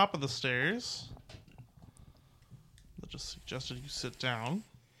top of the stairs that just suggested you sit down.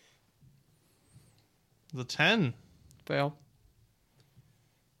 The 10. Fail.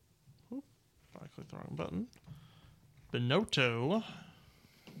 I clicked the wrong button. Benotto.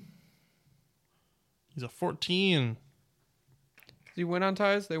 He's a 14. Does he win on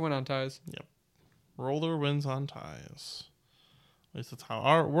ties? They win on ties. Roller wins on ties. At least that's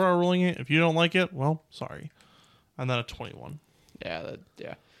how we're rolling it. If you don't like it, well, sorry. And then a 21. Yeah.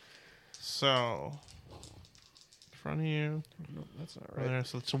 So, in front of you. No, that's not Right right.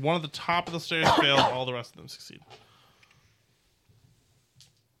 there. So one at the top of the stairs failed. All the rest of them succeed.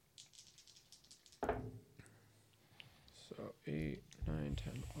 So 8, 9,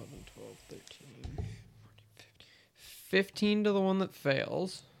 10, 11, 12, 13, 14, 15 to the one that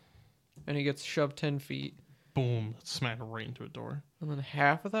fails. And he gets shoved 10 feet. Boom. Smacked right into a door. And then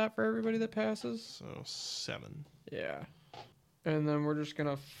half of that for everybody that passes. So 7. Yeah. And then we're just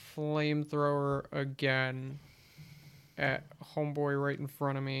going to flamethrower again at homeboy right in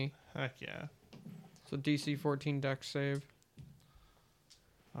front of me. Heck yeah. So DC 14 dex save.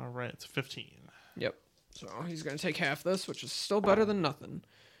 All right, it's 15. Yep. So he's going to take half this, which is still better than nothing.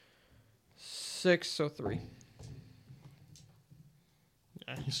 6, so 3.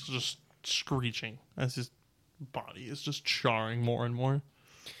 Yeah, he's just screeching as his body is just charring more and more.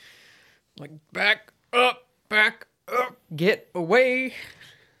 Like, back up, get away.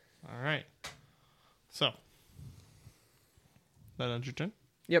 All right. So, that ends your turn?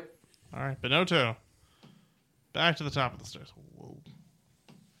 Yep. All right, Benotto. Back to the top of the stairs. Whoa.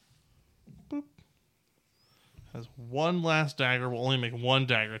 Boop. Has one last dagger. Will only make one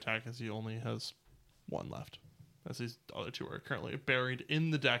dagger attack as he only has one left. As these other two are currently buried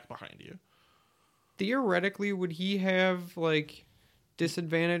in the deck behind you. Theoretically, would he have, like,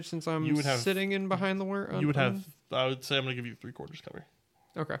 disadvantage since I'm You would have- sitting in behind the worm? You would have, I would say I'm going to give you 3/4 cover.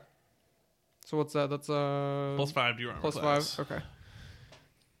 Okay. So what's that? That's +5 to your armor plus class. 5. Okay.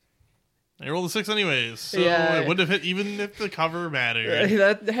 And you rolled a 6 anyways, so Yeah. it wouldn't have hit even if the cover mattered.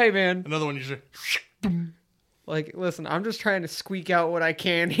 Hey, man. Another one, you just... Like, listen, I'm just trying to squeak out what I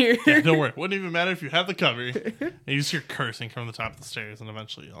can here. Yeah, don't worry. Wouldn't even matter if you had the cover. And you just hear cursing from the top of the stairs, and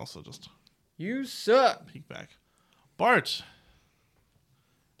eventually you also just You suck. peek back. Bart,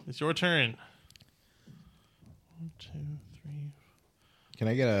 it's your turn. 1, 2, 3. Can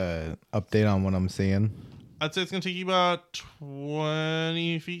I get a update on what I'm seeing? I'd say it's going to take you about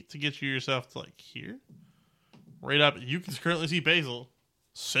 20 feet to get you yourself to, like, here. Right up. You can currently see Basil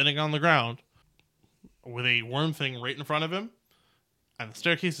sitting on the ground with a worm thing right in front of him, and the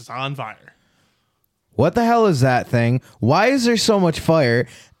staircase is on fire. What the hell is that thing? Why is there so much fire?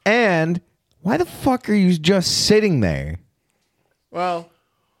 And why the fuck are you just sitting there? Well,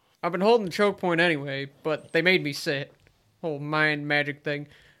 I've been holding the choke point anyway, but they made me sit. Whole mind magic thing.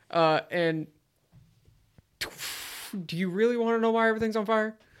 And do you really want to know why everything's on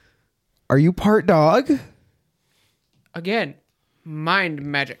fire? Are you part dog? Again, mind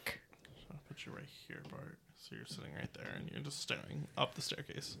magic. I'll put you right here, Bart. So you're sitting right there, and you're just staring up the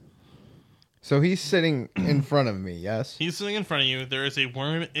staircase. So he's sitting in front of me, yes? He's sitting in front of you. There is a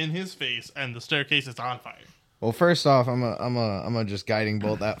worm in his face, and the staircase is on fire. Well, first off, I'm a just guiding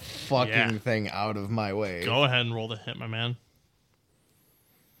bolt that fucking Yeah. thing out of my way. Go ahead and roll the hit, my man.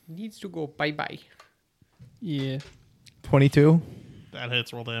 Needs to go bye-bye. Yeah. 22, That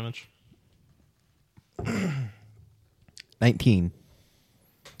hits. Roll damage. 19.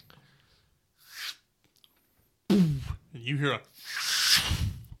 You hear a...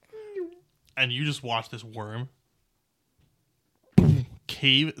 And you just watch this worm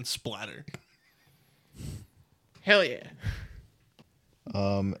cave and splatter. Hell yeah.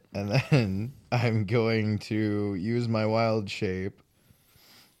 And then I'm going to use my wild shape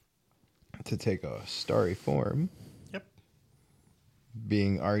to take a starry form, Yep.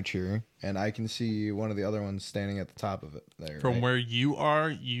 being Archer, and I can see one of the other ones standing at the top of it there. From right? where you are,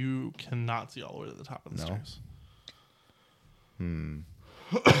 you cannot see all the way to the top of the No. stairs. I'm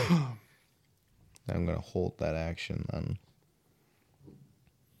going to hold that action then.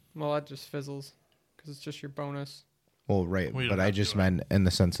 Well, that just fizzles because it's just your bonus. Well, right, We don't but I have to just do it. meant in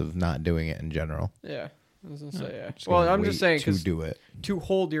the sense of not doing it in general. Yeah. I was going to say, yeah. Just Well, gonna I'm just wait saying to because do it. to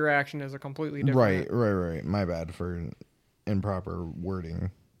hold your action is a completely different... Right. My bad for improper wording.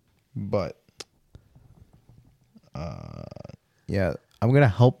 But yeah, I'm gonna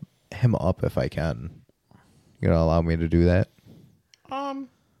help him up if I can. You gonna allow me to do that?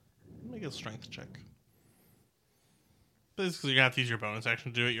 Make a strength check. Basically, you're gonna have to use your bonus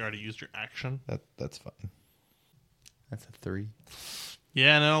action to do it. You already used your action. That's fine. That's a 3.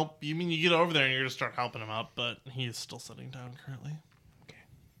 Yeah, no. You mean you get over there and you're gonna start helping him up, but he's still sitting down currently.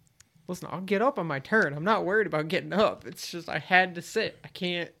 Listen, I'll get up on my turn. I'm not worried about getting up. It's just I had to sit. I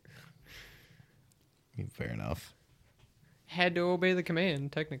can't... Fair enough. Had to obey the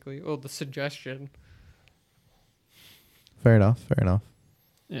command, technically. Well, the suggestion. Fair enough.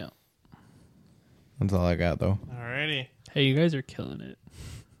 Yeah. That's all I got though. Alrighty. Hey, you guys are killing it.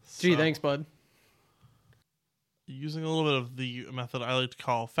 Gee, So, thanks, bud. Using a little bit of the method I like to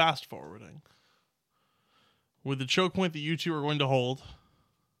call fast forwarding. With the choke point that you two are going to hold,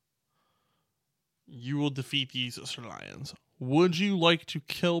 you will defeat these Sir Lions. Would you like to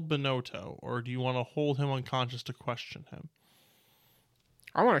kill Benotto, or do you want to hold him unconscious to question him?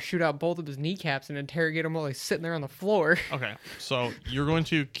 I want to shoot out both of his kneecaps and interrogate him while he's sitting there on the floor. Okay, so you're going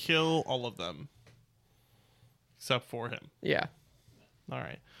to kill all of them. Except for him. Yeah.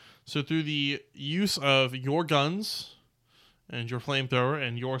 Alright. So through the use of your guns and your flamethrower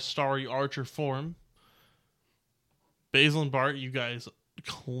and your starry archer form, Basil and Bart, you guys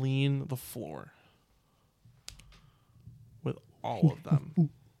clean the floor. With all of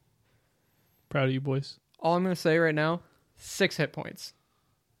them. Proud of you, boys. All I'm going to say right now, 6 hit points.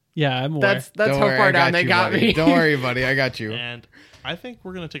 Yeah, I'm aware. That's how far down they got me. Don't worry, buddy. I got you. And I think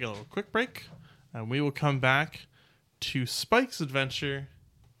we're going to take a little quick break, and we will come back to Spike's adventure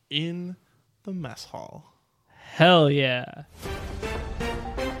in the mess hall. Hell yeah.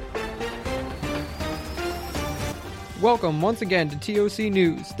 Welcome once again to TOC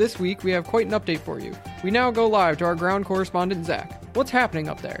News. This week we have quite an update for you. We now go live to our ground correspondent Zach. What's happening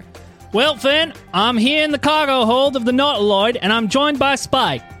up there? Well, Finn, I'm here in the cargo hold of the Nautiloid, and I'm joined by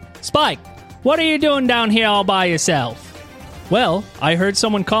Spike. Spike, what are you doing down here all by yourself? Well, I heard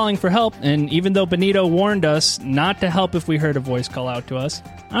someone calling for help, and even though Benito warned us not to help if we heard a voice call out to us,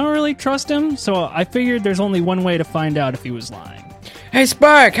 I don't really trust him, so I figured there's only one way to find out if he was lying. Hey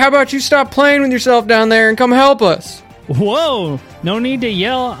Spike, how about you stop playing with yourself down there and come help us? Whoa, no need to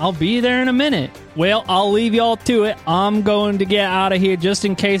yell, I'll be there in a minute. Well, I'll leave y'all to it. I'm going to get out of here just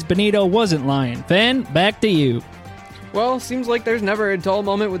in case Benito wasn't lying. Finn, back to you. Well, seems like there's never a dull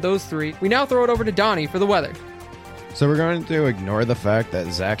moment with those three. We now throw it over to Donnie for the weather. So we're going to ignore the fact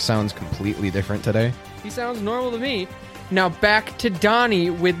that Zach sounds completely different today. He sounds normal to me. Now back to Donnie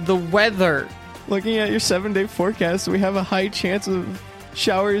with the weather. Looking at your 7-day forecast, we have a high chance of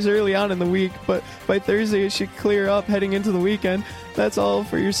showers early on in the week, but by Thursday it should clear up heading into the weekend. That's all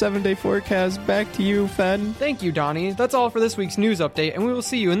for your 7-day forecast. Back to you, Fen. Thank you, Donnie. That's all for this week's news update, and we will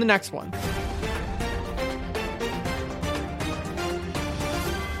see you in the next one.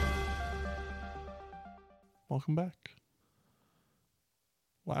 Welcome back.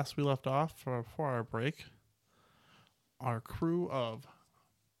 Last we left off for our break, our crew of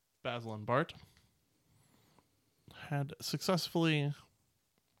Basil and Bart had successfully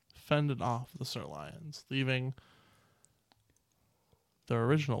fended off the Sir Lions, leaving the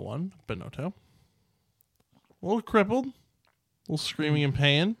original one, Benito, a little crippled, a little screaming in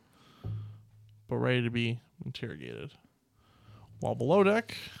pain, but ready to be interrogated. While below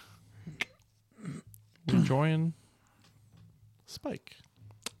deck, we join Spike,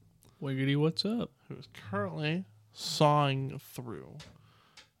 Wiggity, what's up? who is currently sawing through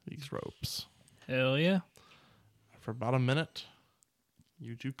these ropes. Hell yeah. For about a minute,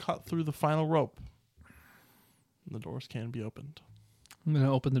 you do cut through the final rope. The doors can be opened. I'm going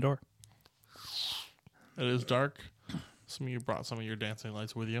to open the door. It is dark. Some of you brought some of your dancing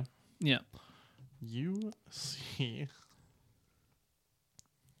lights with you. Yeah. You see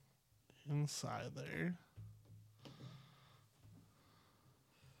inside there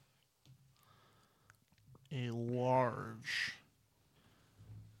a large,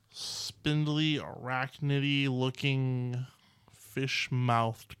 spindly, arachnidy looking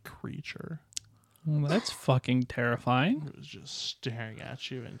fish-mouthed creature Well, that's fucking terrifying. who is just staring at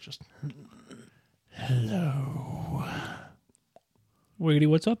you and just Wiggity,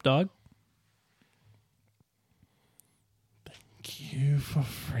 what's up, dog? thank you for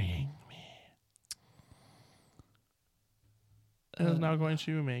freeing me. And is now going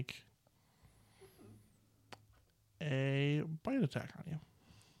to make a bite attack on you.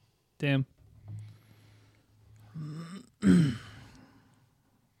 Damn.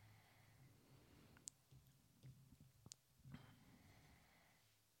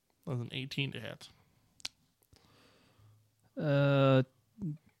 That was an 18 to hit.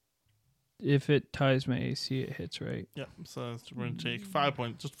 If it ties my AC, it hits, right? Yep. So we're going to take 5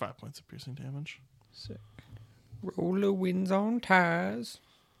 points, just 5 points of piercing damage. Sick. Roller winds on tires.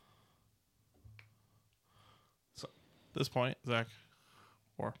 At this point, Zach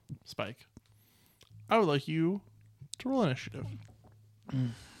or Spike, I would like you to roll initiative.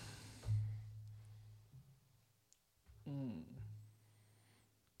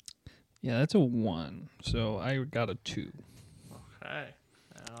 Yeah, that's a 1. So I got a 2. Okay.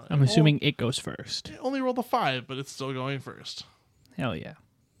 Now, I'm assuming it goes first. it only rolled a 5, but it's still going first. Hell yeah.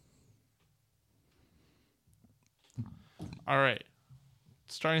 All right.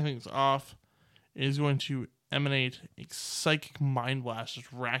 Starting things off is going to emanate a psychic mind blast,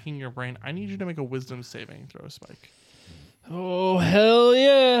 just racking your brain. I need you to make a wisdom saving throw, Spike. Oh, hell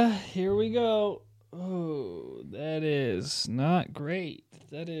yeah. Here we go. Oh, that is not great.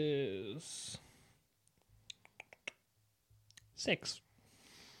 That is 6.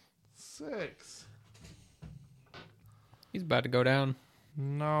 6. He's about to go down.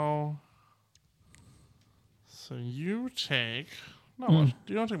 No. So you take not much.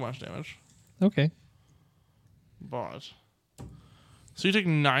 You don't take much damage, Okay. but so you take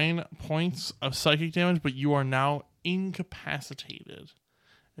 9 points of psychic damage, but you are now incapacitated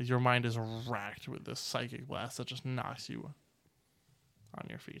as your mind is racked with this psychic blast that just knocks you on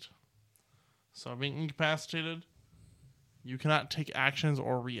your feet. So being incapacitated, you cannot take actions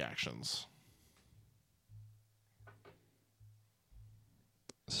or reactions.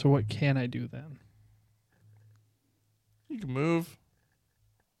 So what can I do then? You can move.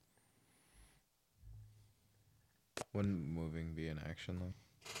 Wouldn't moving be an action though?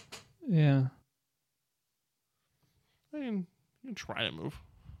 Yeah. I mean, you can try to move.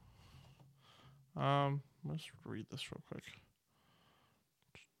 Let's read this real quick.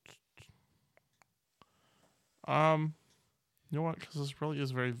 You know what? Because this really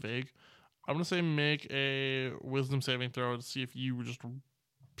is very vague. I'm gonna say make a wisdom saving throw to see if you just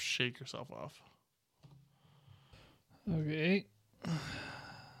shake yourself off. Okay.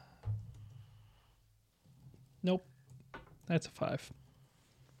 Nope. That's a 5.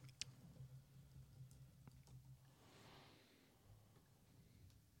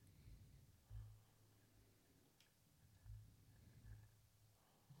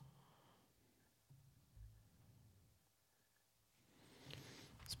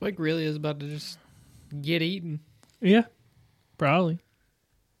 Spike really is about to just get eaten. Yeah. Probably.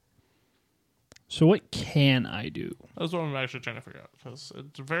 So what can I do? That's what I'm actually trying to figure out because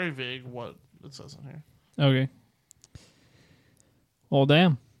it's very vague what it says in here. Okay. Well,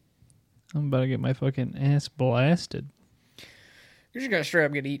 damn. I'm about to get my fucking ass blasted. You're just gonna straight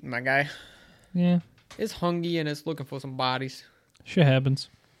up get eaten, my guy. Yeah. It's hungry and it's looking for some bodies. Shit happens.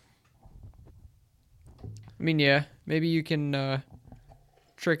 I mean, yeah, maybe you can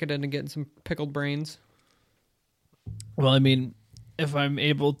trick it into getting some pickled brains. Well, I mean, if I'm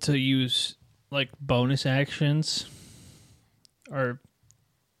able to use like bonus actions or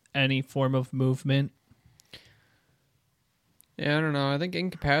any form of movement. Yeah, I don't know. I think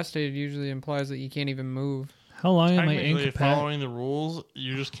incapacitated usually implies that you can't even move. How long am I Technically, incapacitated? following the rules,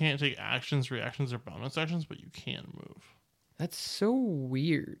 you just can't take actions, reactions, or bonus actions, but you can move. That's so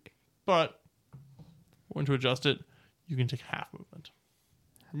weird. But when to adjust it, you can take half movement.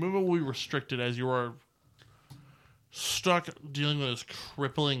 Movement will be restricted as you are stuck dealing with this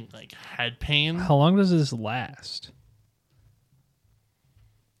crippling like head pain. How long does this last?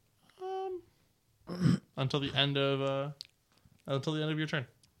 Until the end of your turn.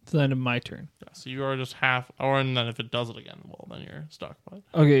 To the end of my turn. Yeah, so you are just half, and then if it does it again, well, then you're stuck. But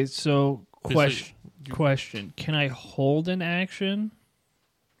Okay, so basically, question. Can I hold an action?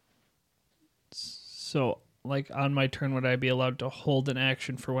 So, like, on my turn, would I be allowed to hold an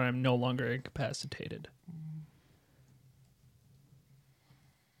action for when I'm no longer incapacitated?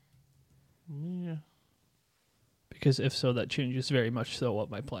 Yeah. Because if so, that changes very much so what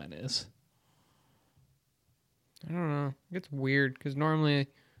my plan is. I don't know. It gets weird because normally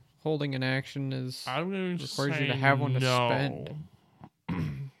holding an action is I'm going to requires say you to have one to no.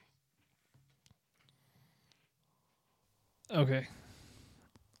 spend. Okay.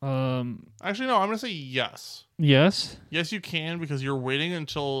 Actually, no. I'm going to say yes. Yes. Yes, you can because you're waiting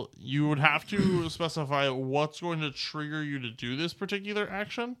until you would have to specify what's going to trigger you to do this particular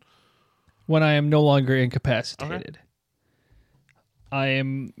action. When I am no longer incapacitated, I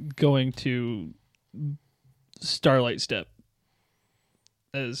am going to Starlight Step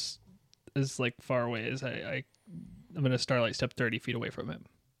as like far away as I'm going to Starlight Step 30 feet away from him.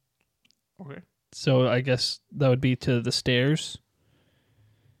 Okay. So I guess that would be to the stairs.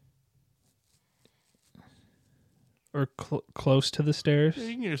 Or close to the stairs. Yeah,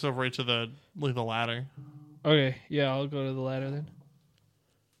 you can get yourself right to the ladder. Okay, yeah, I'll go to the ladder then.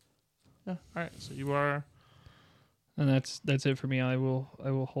 Yeah. All right. So you are And that's it for me. I will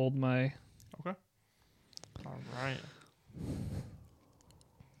hold my. okay. All right.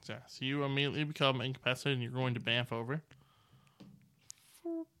 So, yeah, so you immediately become incapacitated and you're going to bamf over.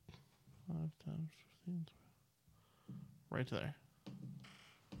 4, 5, 10, 15, right to there.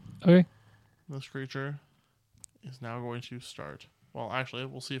 Okay. This creature is now going to start. Well, actually,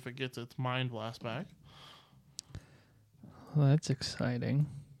 we'll see if it gets its mind blast back. Well, that's exciting.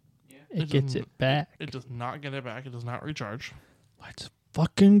 It It gets doesn't- it back. It does not get it back. It does not recharge. Let's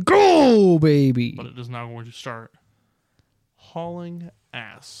fucking go, baby. But it is now going to start hauling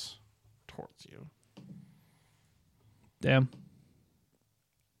ass towards you. Damn.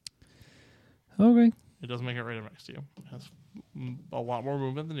 Okay. It does make it right up next to you. It has a lot more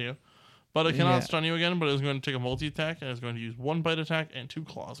movement than you. But it cannot Yeah. stun you again, but it is going to take a multi-attack and it's going to use 1 bite attack and 2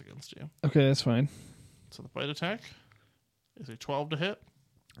 claws against you. Okay, that's fine. So the bite attack is a 12 to hit.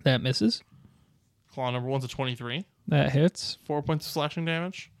 That misses. Claw number 1's a 23. That hits. 4 points of slashing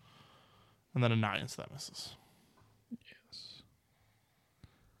damage. And then a 9, so that misses. Yes.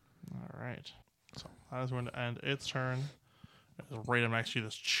 All right. So that is going to end its turn. It is right up next to you,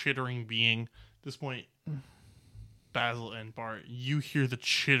 this chittering being. At this point, Basil and Bart, you hear the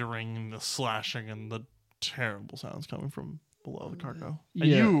chittering and the slashing and the terrible sounds coming from below the cargo. And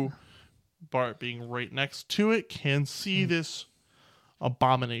Yeah. you, Bart, being right next to it, can see this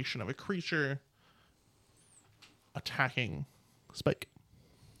abomination of a creature attacking Spike.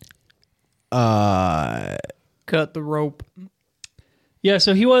 Cut the rope. Yeah,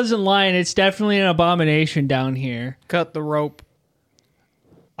 so he wasn't lying. It's definitely an abomination down here. Cut the rope.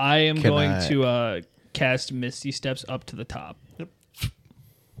 I am Can going I- to cast Misty Steps up to the top.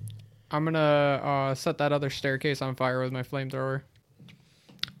 I'm gonna set that other staircase on fire with my flamethrower.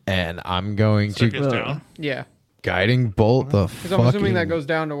 And I'm going to Staircase down. Yeah, guiding bolt the because I'm assuming that goes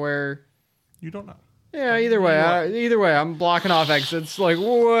down to where. You don't know. Yeah, either way, I'm blocking off exits. Like, what?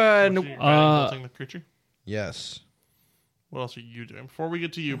 So you're bolting the creature. Yes. What else are you doing? Before we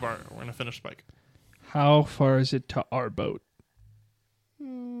get to you, Bart, we're going to finish Spike. How far is it to our boat?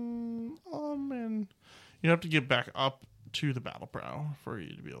 And you have to get back up to the battle prow for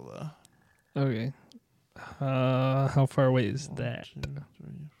you to be able to. Okay. How far away is that? 2, 3,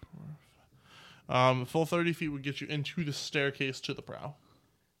 4, 5. Full 30 feet would get you into the staircase to the prow.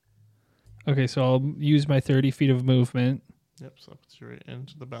 Okay, so I'll use my 30 feet of movement. Yep, so that puts you right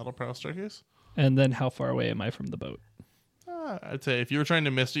into the battle prow staircase. And then how far away am I from the boat? I'd say if you were trying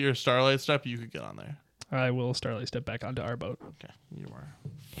to Misty or Starlight Step, you could get on there. I will Starlight Step back onto our boat. Okay, you are.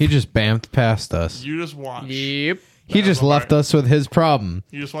 He just bamfed past us. You just watch. Yep. He just left us with his problem.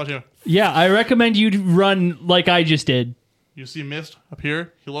 You just watch him. Yeah, I recommend you run like I just did. You see Mist up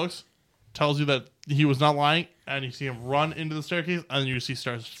here. He looks, tells you that he was not lying, and you see him run into the staircase, and you see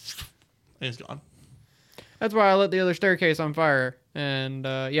stars, and he's gone. That's why I lit the other staircase on fire. And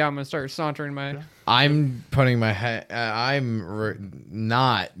I'm gonna start sauntering my. I'm putting my head.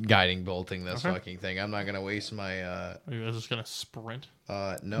 Not guiding bolting this Okay. fucking thing. I'm not gonna waste my. Are you guys just gonna sprint?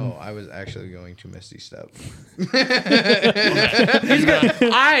 No, I was actually going to Misty Step.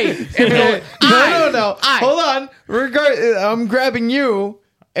 No. Hold on. I'm grabbing you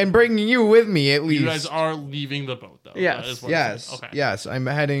and bringing you with me at least. You guys are leaving the boat, though. Yes. That is what I'm Yes. saying. Okay. Yes. I'm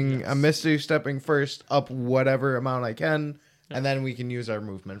heading. I'm Misty stepping first up whatever amount I can, and then we can use our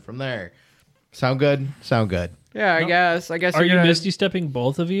movement from there. Sound good? Sound good. Yeah, I guess. Are you're you gonna- Misty Stepping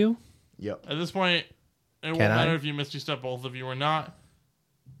both of you? Yep. At this point, it won't Can I? matter if you Misty Step both of you or not.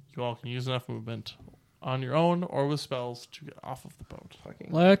 You all can use enough movement on your own or with spells to get off of the boat.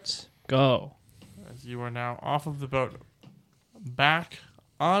 Let's go. As you are now off of the boat, back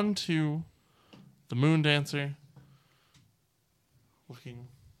onto the Moon Dancer, looking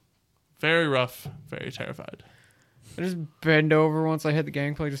very rough, very terrified. I just bend over once I hit the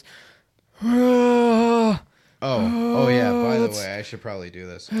gangplank. Just. Oh yeah. By the way, I should probably do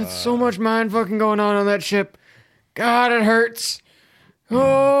this. That's so much mind fucking going on that ship. God, it hurts.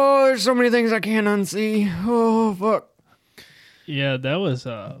 Oh, there's so many things I can't unsee. Oh, fuck. Yeah, that was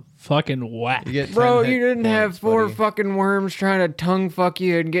fucking whack. You get Bro, 10 you hit didn't have points, four buddy. fucking worms trying to tongue fuck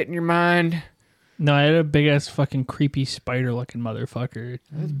you and get in your mind. No, I had a big ass fucking creepy spider looking motherfucker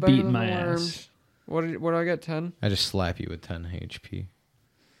Better beating than my the ass. worms. What did I get? 10? I just slap you with 10 HP.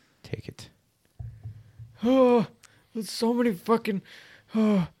 Take it. Oh, there's so many fucking.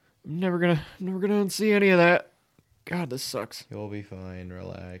 Oh, I'm never gonna unsee any of that. God, this sucks. You'll be fine.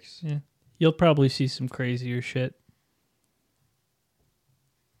 Relax. Yeah. You'll probably see some crazier shit.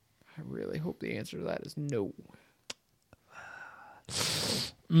 I really hope the answer to that is no.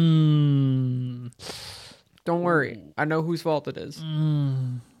 Don't worry. I know whose fault it is.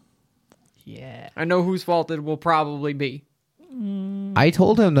 Yeah. I know whose fault it will probably be. I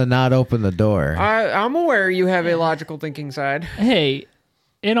told him to not open the door. I'm aware you have a logical thinking side. Hey,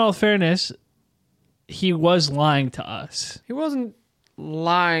 in all fairness, he was lying to us. He wasn't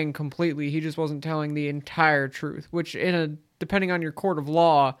lying completely. He just wasn't telling the entire truth, which depending on your court of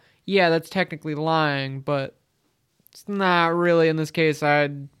law, yeah, that's technically lying, but it's not really in this case. I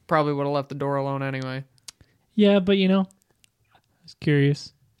probably would have left the door alone anyway. Yeah, but I was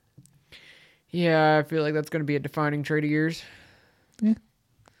curious. Yeah, I feel like that's going to be a defining trait of yours.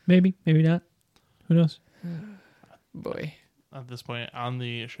 Maybe, maybe not. Who knows? Boy. At this point on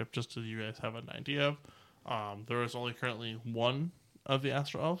the ship, just so you guys have an idea of, there is only currently one of the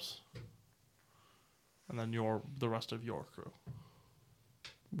Astro Elves, and then the rest of your crew.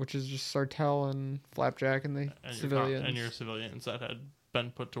 Which is just Sartell and Flapjack and the And civilians. and your civilians that had been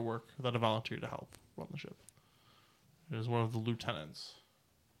put to work, that have volunteered to help run the ship. It is one of the lieutenants.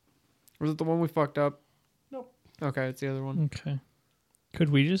 Was it the one we fucked up? Nope. Okay, it's the other one. Okay. Could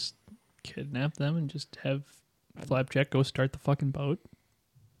we just kidnap them and just have Flapjack go start the fucking boat?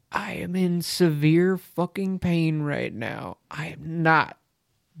 I am in severe fucking pain right now. I am not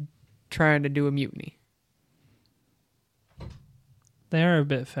trying to do a mutiny. They are a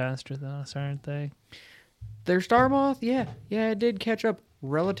bit faster than us, aren't they? Their Star Moth, yeah, it did catch up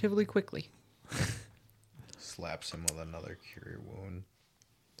relatively quickly. Slaps him with another cure wound.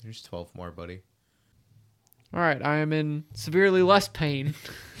 There's 12 more, buddy. All right, I am in severely less pain.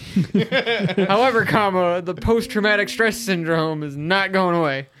 However, the post-traumatic stress syndrome is not going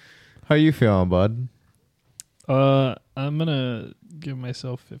away. How you feeling, bud? I'm gonna give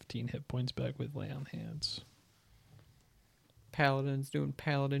myself 15 hit points back with lay on hands. Paladin's doing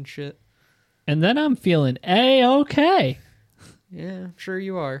paladin shit. And then I'm feeling A-okay. Yeah, I'm sure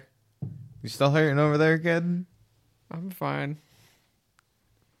you are. You still hurting over there, kid? I'm fine.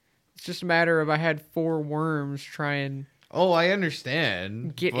 It's just a matter of I had 4 worms try and Oh, I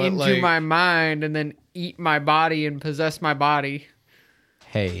understand. get but, into my mind and then eat my body and possess my body.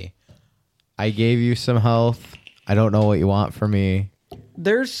 Hey, I gave you some health. I don't know what you want from me.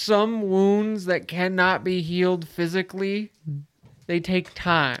 There's some wounds that cannot be healed physically. They take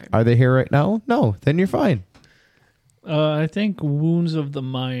time. Are they here right now? No, then you're fine. I think wounds of the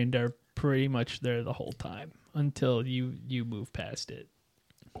mind are pretty much there the whole time until you move past it.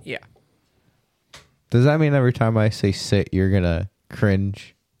 Yeah. Does that mean every time I say sit, you're going to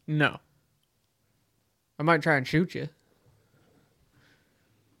cringe? No. I might try and shoot you.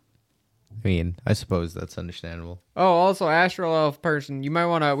 I mean, I suppose that's understandable. Oh, also Astral Elf person, we might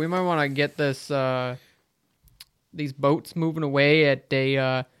wanna get this these boats moving away at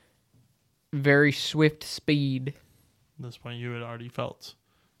a very swift speed. At this point, you had already felt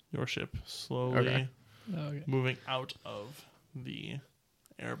your ship slowly Okay. moving out of the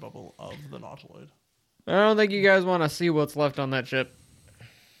air bubble of the Nautiloid. I don't think you guys want to see what's left on that ship.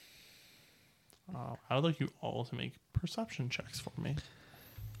 I would like you all to make perception checks for me.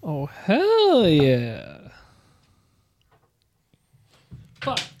 Oh, hell yeah.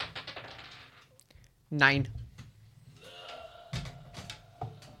 Fuck. 9.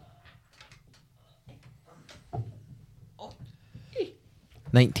 Oh.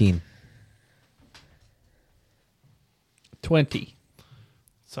 19. 20.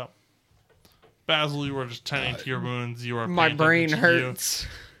 So, Basil, you were just tending to your wounds. You are My paying brain attention to you. hurts.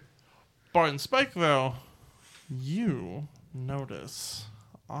 Bart and Spike, though, you notice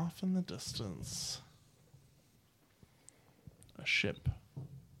off in the distance a ship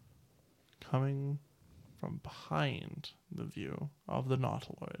coming from behind the view of the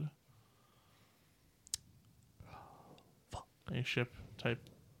Nautiloid. A ship type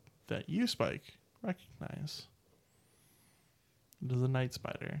that you, Spike, recognize. It is a Night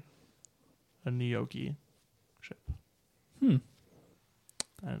Spider, a Nyoki ship. And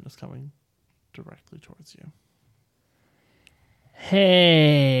it is coming directly towards you.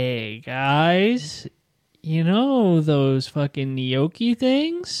 Hey, guys. You know those fucking Nyoki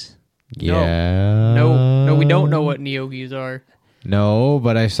things? Yeah. No, we don't know what Neogis are. No,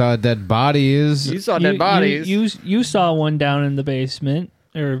 but I saw dead bodies. You saw dead bodies. You saw one down in the basement,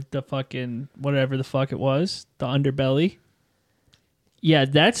 or the fucking, whatever the fuck it was, the underbelly. Yeah,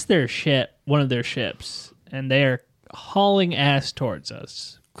 that's their ship, one of their ships. And they are hauling ass towards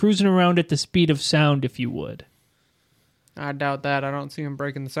us. Cruising around at the speed of sound, if you would. I doubt that. I don't see him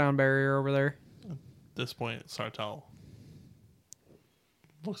breaking the sound barrier over there. At this point, Sartell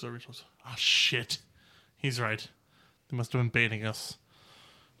looks over and goes, "Oh shit, he's right. They must have been baiting us.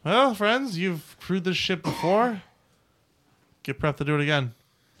 Well, friends, you've crewed this ship before. Get prepped to do it again."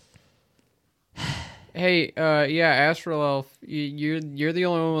 Hey, yeah, Astral Elf, you're the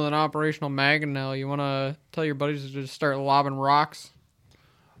only one with an operational mag now. You want to tell your buddies to just start lobbing rocks?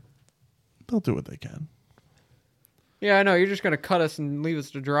 They'll do what they can. Yeah, I know. You're just going to cut us and leave us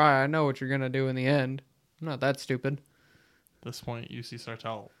to dry. I know what you're going to do in the end. I'm not that stupid. At this point, you see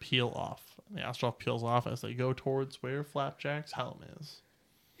Sartell peel off. The Astral peels off as they go towards where Flapjack's helm is.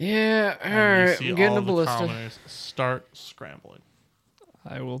 Yeah, And alright. you see I'm getting all a of the ballista. commoners start scrambling.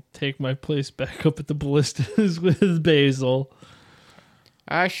 I will take my place back up at the ballistas with Basil.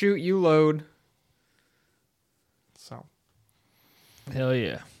 I shoot, you load. So, Hell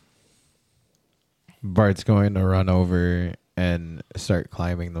yeah. Bart's going to run over and start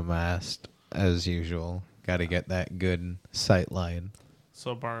climbing the mast as usual. Got to get that good sight line.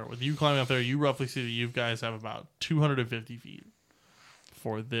 So Bart, with you climbing up there, you roughly see that you guys have about 250 feet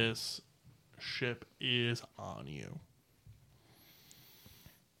before this ship is on you.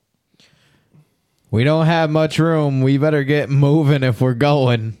 We don't have much room. We better get moving if we're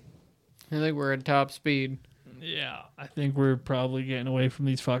going. I think we're at top speed. Yeah, I think we're probably getting away from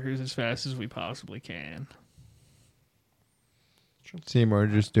these fuckers as fast as we possibly can. Seymour,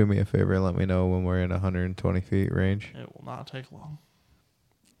 just do me a favor. Let me know when we're in 120 feet range. It will not take long.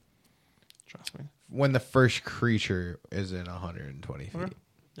 Trust me. When the first creature is in 120 feet. Okay.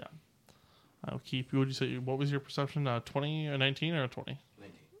 Yeah. I'll keep, what would you say, what was your perception? 20 or 19 or 20?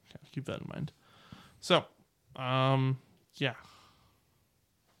 19. Okay, keep that in mind. So, yeah.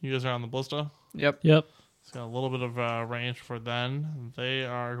 You guys are on the ballista. Yep. Yep. It's got a little bit of range for then. They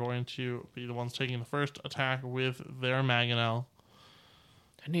are going to be the ones taking the first attack with their Mangonel.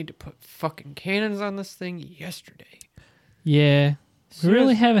 I need to put fucking cannons on this thing yesterday. Yeah. We Soon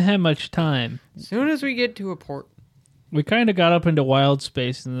really as- haven't had much time. Soon as we get to a port. We kind of got up into wild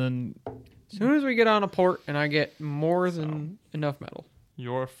space and then Soon as we get on a port and I get more than enough metal.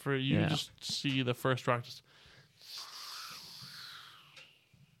 You Yeah. just see the first rock just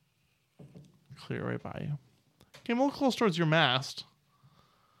clear right by you. Came a little close towards your mast,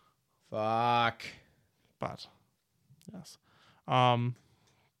 Fuck. but yes.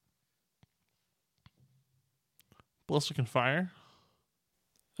 Ballista can fire.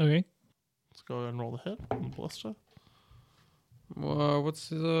 okay. Let's go ahead and roll the hit on the ballista. What's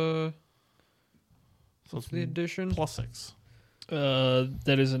the So what's it's the addition? +6.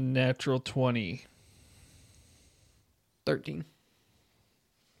 That is a natural 20. 13.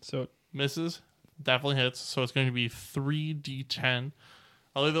 So Misses. Definitely hits. So it's going to be 3d10.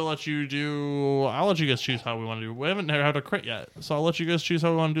 I'll either let you do... I'll let you guys choose how we want to do it. We haven't had a crit yet, so I'll let you guys choose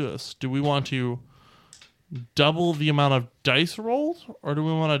how we want to do this. Do we want to double the amount of dice rolled, or do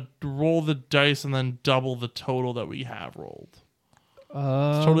we want to roll the dice and then double the total that we have rolled?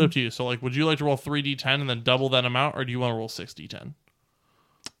 It's totally up to you. So, like, would you like to roll 3d10 and then double that amount, or do you want to roll 6d10?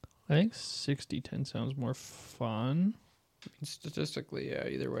 I think 60-10 sounds more fun. Statistically, yeah,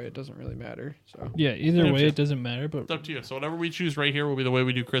 either way, it doesn't really matter. So Yeah, either Yeah, way, sure. it doesn't matter. But It's up to you. So, whatever we choose right here will be the way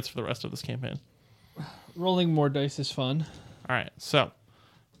we do crits for the rest of this campaign. rolling more dice is fun. All right. So,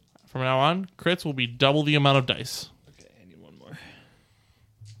 from now on, crits will be double the amount of dice. Okay, I need one more.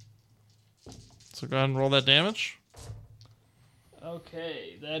 So, go ahead and roll that damage.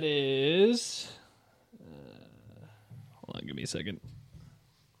 Okay, that is. Hold on, give me a second.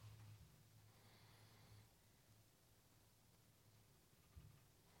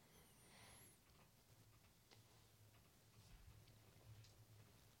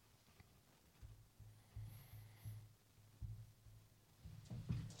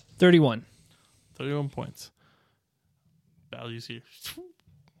 $31. 31 points. Battle, you see. And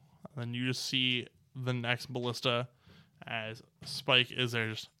then you just see the next ballista as Spike is there,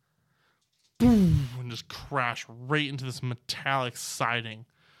 just boom, and just crash right into this metallic siding,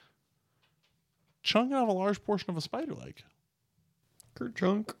 chunking off a large portion of a spider leg.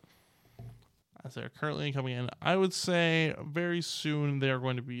 Kerchunk. As they're currently coming in, I would say very soon they are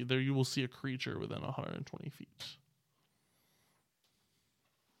going to be there. You will see a creature within 120 feet.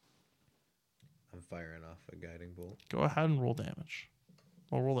 I'm firing off a guiding bolt. Go ahead and roll damage.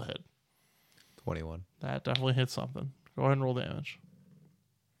 Well, roll the hit. 21. That definitely hits something. Go ahead and roll damage.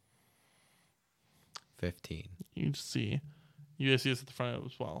 15. You guys see this at the front of it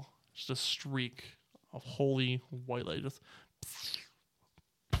as well. Just a streak of holy white light. Just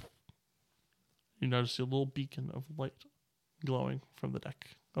you notice a little beacon of light glowing from the deck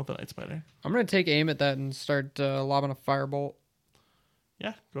of the Night Spider. I'm gonna take aim at that and start lobbing a firebolt.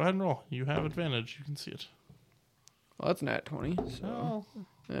 Yeah, go ahead and roll. You have advantage. You can see it. Well, that's nat 20, so Oh,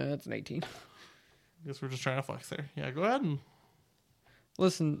 that's an 18. I guess we're just trying to flex there. Yeah, go ahead and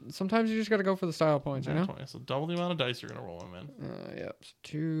Listen, sometimes you just gotta go for the style points, you know? 20. So double the amount of dice you're gonna roll them in. Yep. So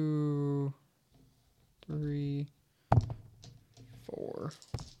 2, 3, 4.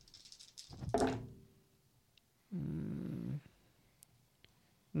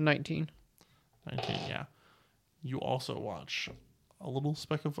 19. 19. Yeah. You also watch a little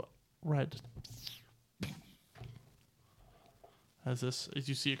speck of red as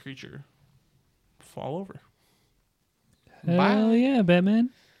you see a creature fall over. Hell yeah, Batman.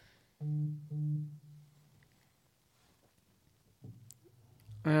 And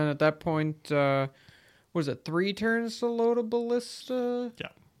at that point, was it 3 turns to load a ballista? Yeah.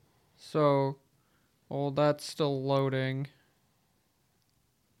 So, well, that's still loading.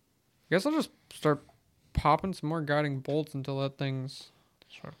 I guess I'll just start popping some more guiding bolts until that thing's...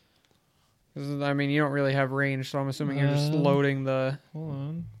 Sure. 'Cause, I mean, you don't really have range, so I'm assuming you're just loading the... Hold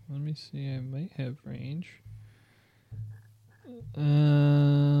on. Let me see. I might have range. I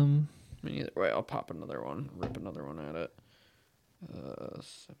mean, either way, I'll pop another one, rip another one at it. 17,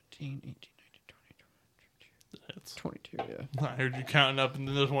 18, 19, 20, Hits. 22, yeah. I heard you counting up in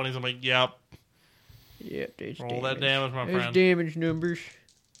the 20s. I'm like, yep. Yep, there's Roll that damage, my There's friend. damage numbers.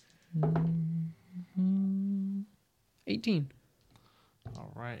 18.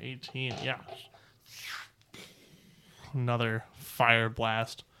 All right, 18. Yeah. Another fire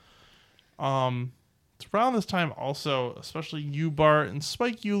blast. It's around this time also, especially you, Bart, and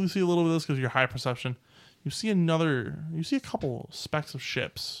Spike, you see a little bit of this because of your high perception. You see a couple specks of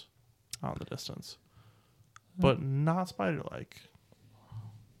ships out in the distance, but not spider-like.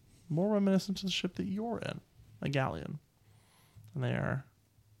 more reminiscent to the ship that you're in, a galleon. And they are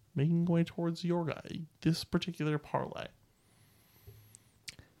making way towards your guy, this particular parlay.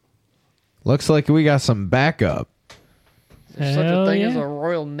 Looks like we got some backup. There's such a Hell thing as yeah. a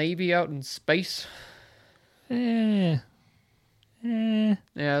Royal Navy out in space. Eh. Yeah,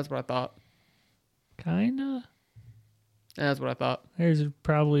 that's what I thought. Kinda. Yeah, that's what I thought. There's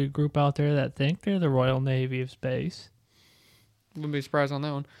probably a group out there that think they're the Royal Navy of space. Wouldn't be surprised on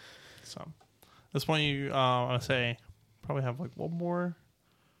that one. So, at this point, you, I want to say, probably have like one more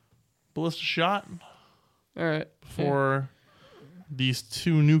ballista shot All right. before these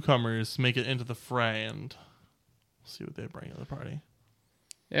two newcomers make it into the fray, and see what they bring to the party.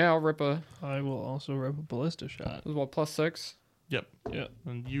 Yeah, I'll rip a. I will also rip a ballista shot. Was what, +6? Yep. Yep.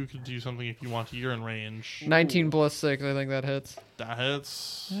 And you could do something if you want to. You're in range. 19 +6. I think that hits. That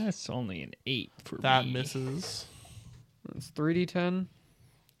hits. That's only an 8 for That me. misses. It's 3d10.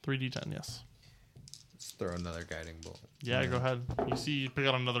 3d10, yes. Let's throw another guiding bolt. Yeah, go ahead. You see, you pick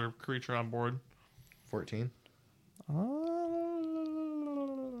out another creature on board. 14.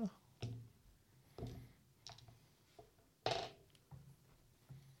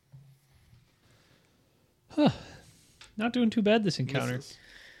 Not doing too bad this encounter. Misses.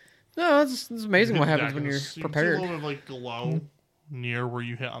 No, it's amazing what Hit the happens deck, when and you're you see prepared. a little bit of like glow near where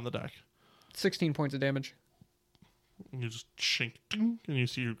you hit on the deck. 16 points of damage. And you just shink, ding, and you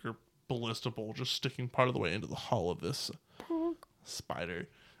see your ballista bolt just sticking part of the way into the hull of this spider.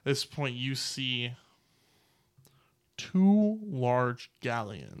 At this point, you see two large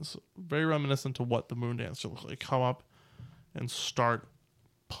galleons, very reminiscent to what the Moon Dancer looked like, come up and start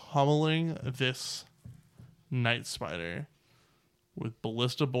pummeling this night spider with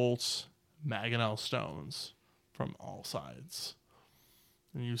ballista bolts, mangonel stones from all sides.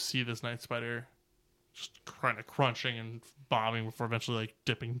 And you see this night spider just kind of crunching and bobbing before eventually like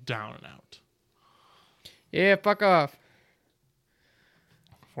dipping down and out. Yeah, fuck off.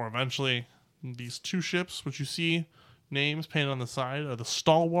 Before eventually these two ships, which you see names painted on the side, are the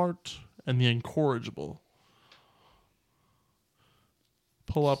Stalwart and the Incorrigible.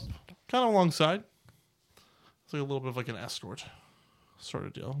 Pull up kind of alongside. It's like a little bit of like an escort sort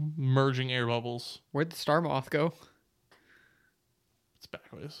of deal. Merging air bubbles. Where'd the Star Moth go? It's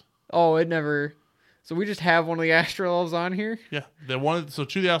backways. Oh, it never. So we just have one of the Astral Elves on here? Yeah, they wanted so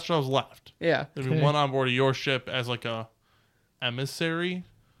two of the Astrals left. Yeah. There'd be one on board of your ship as like a emissary,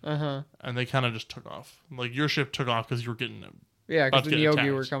 Uh-huh. and they kind of just took off. Like your ship took off because you were getting Yeah, About because to the get Yogi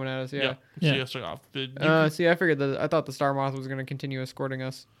attacked. were coming at us, yeah. yeah. So Yeah. you guys took off. See, I figured that I thought the Star Moth was going to continue escorting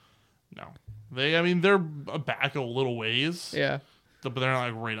us. No, I mean they're back a little ways. Yeah. But they're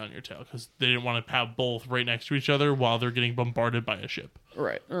not like right on your tail because they didn't want to have both right next to each other while they're getting bombarded by a ship.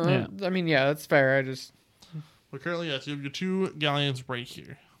 Right. Yeah. I mean, yeah, that's fair. I just. But currently, yes, you have your two galleons right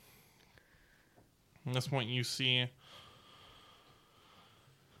here. At this point, you see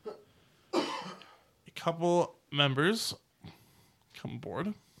a couple members come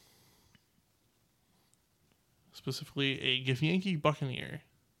aboard. Specifically, a Githyanki Buccaneer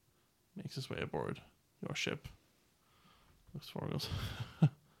makes his way aboard your ship. Looks forward, goes,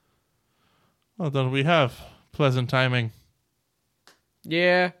 well done, we have pleasant timing.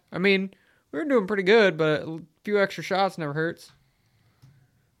 Yeah. I mean, we were doing pretty good, but a few extra shots never hurts.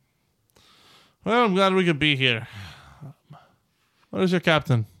 Well, I'm glad we could be here. What is your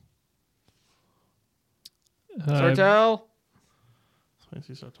captain? Sartell? So I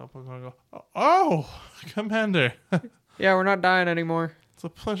see Sartell poking and go, oh, Commander. Yeah, we're not dying anymore. It's a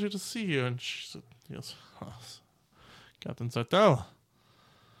pleasure to see you. And he goes, oh, Captain Sartell.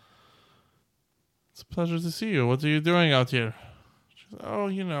 It's a pleasure to see you. What are you doing out here? She goes,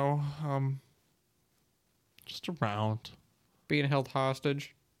 oh, just around. Being held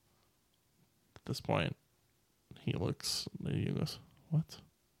hostage. At this point, he looks at you and goes, what?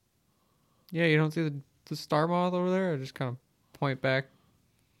 Yeah, you don't see the Star Moth over there? I just kind of point back.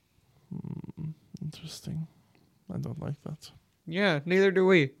 Interesting. I don't like that. Yeah, neither do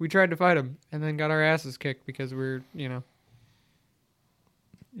we. We tried to fight him and then got our asses kicked because we're,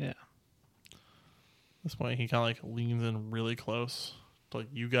 Yeah. At this point, he kind of like leans in really close to like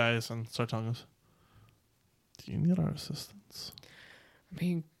you guys and starts telling us, do you need our assistance? I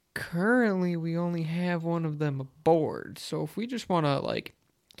mean, currently we only have one of them aboard. So if we just want to, like,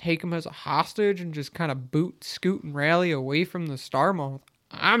 take him as a hostage and just kind of boot, scoot, and rally away from the Star Moth,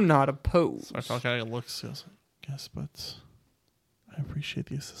 I'm not opposed. Sartell kind of looks, goes, yes, but I appreciate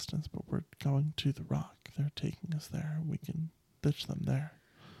the assistance, but we're going to the rock. They're taking us there. We can ditch them there.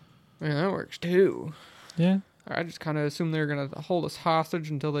 Yeah, that works too. Yeah. I just kind of assumed they were going to hold us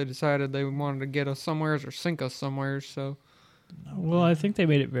hostage until they decided they wanted to get us somewheres or sink us somewheres. So Well, I think they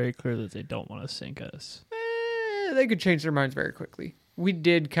made it very clear that they don't want to sink us. They could change their minds very quickly. We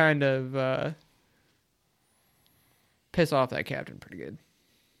did kind of piss off that captain pretty good.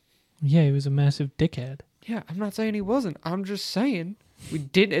 Yeah, he was a massive dickhead. Yeah, I'm not saying he wasn't. I'm just saying we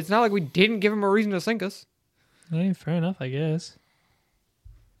did. It's not like we didn't give him a reason to sink us. Hey, fair enough, I guess.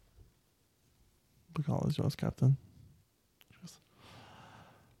 The call is yours, Captain.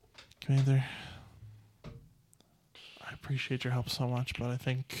 Commander, I appreciate your help so much, but I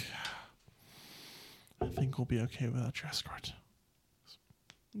think we'll be okay without your escort.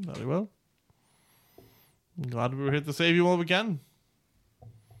 Very well. I'm glad we were here to save you all again.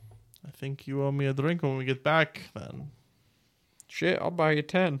 I think you owe me a drink when we get back, then. Shit, I'll buy you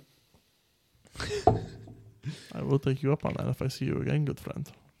 10. I will take you up on that if I see you again, good friend.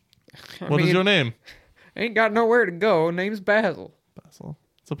 I What is mean, your name? Ain't got nowhere to go. Name's Basil. Basil.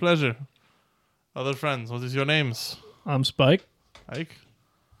 It's a pleasure. Other friends, what is your names? I'm Spike. Ike?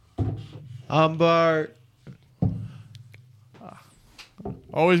 Bart.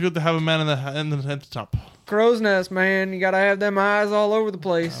 Always good to have a man at the top. Crow's Nest, man. You gotta have them eyes all over the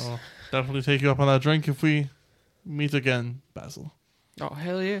place. I will definitely take you up on that drink if we meet again, Basil. Oh,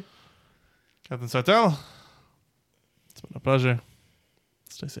 hell yeah. Captain Sartell, it's been a pleasure.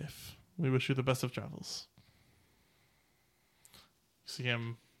 Stay safe. We wish you the best of travels. You see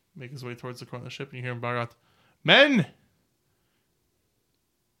him make his way towards the corner of the ship, and you hear him bark out, "Men!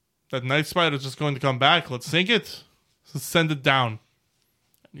 That night spider is just going to come back. Let's sink it. Let's send it down."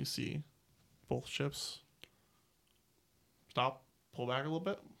 And you see both ships stop, pull back a little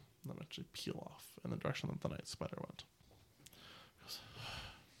bit, and then actually peel off in the direction that the night spider went. He goes,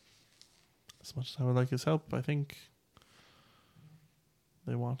 as much as I would like his help, I think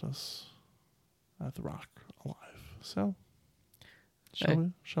they want us at the rock alive. So,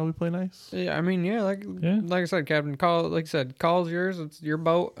 shall we play nice? Yeah, I mean, yeah, like I said, Captain, call's yours. It's your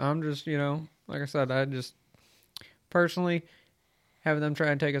boat. I'm just, like I said, I just personally having them try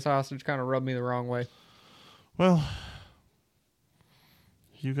and take us hostage kind of rubbed me the wrong way. Well,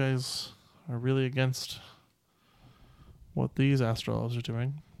 you guys are really against what these astrolabes are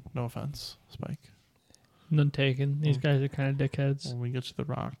doing. No offense, Spike. None taken. These guys are kind of dickheads. When we get to the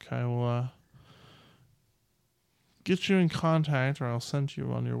rock, I will get you in contact, or I'll send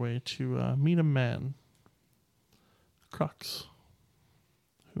you on your way to meet a man, Crux,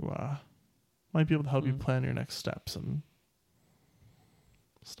 who might be able to help you plan your next steps and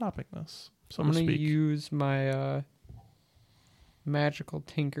stopping this, so I'm to going to speak. use my magical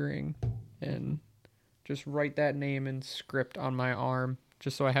tinkering and just write that name in script on my arm,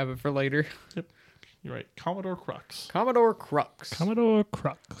 just so I have it for later. You're right, Commodore Crux. Commodore Crux. Commodore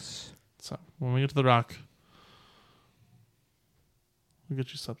Crux. So when we get to the rock, we'll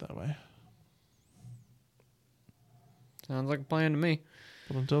get you set that way. Sounds like a plan to me.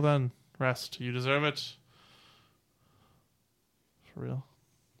 But until then, rest. You deserve it. For real.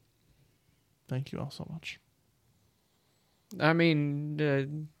 Thank you all so much. I mean,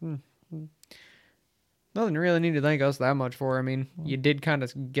 nothing really need to thank us that much for. I mean, you did kind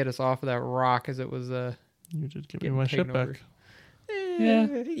of get us off of that rock as it was You did give me getting my ship taken over. back.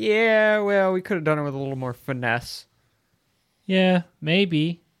 Yeah, well, we could have done it with a little more finesse. Yeah,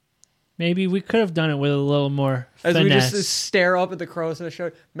 maybe. Maybe we could have done it with a little more As finesse. we just stare up at the crows and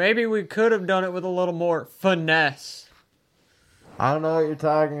show, maybe we could have done it with a little more finesse. I don't know what you're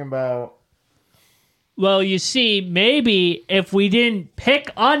talking about. Well, you see, maybe if we didn't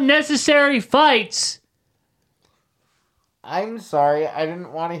pick unnecessary fights. I'm sorry, I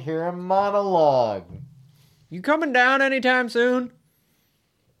didn't want to hear a monologue. You coming down anytime soon?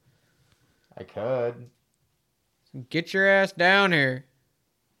 I could. Get your ass down here.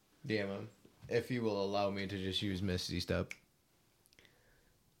 Damn him. If you will allow me to just use Misty Step.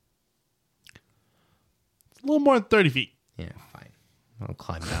 It's a little more than 30 feet. Yeah, fine. I'll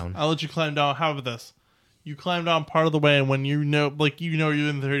climb down. I'll let you climb down. How about this? You climb down part of the way, and when you know you're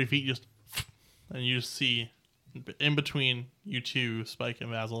in 30 feet, and you just see in between you two, Spike and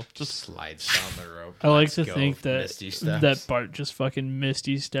Basil, just slides down the rope. I like Let's to go, think Misty Steps. that Bart just fucking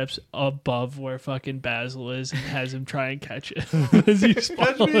Misty steps above where fucking Basil is and has him try and catch it as he's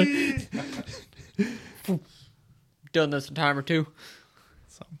catch falling. me. Done this a time or two.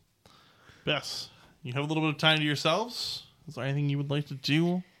 So, Bess, you have a little bit of time to yourselves. Is there anything you would like to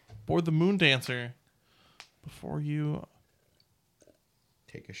do aboard the Moon Dancer before you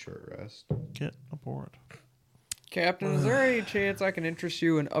Take a short rest. get aboard? Captain, is there any chance I can interest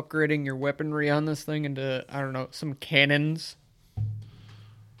you in upgrading your weaponry on this thing into, I don't know, some cannons?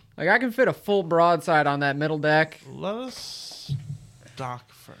 Like, I can fit a full broadside on that middle deck. Let us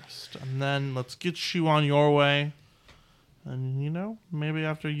dock first, and then let's get you on your way, And, maybe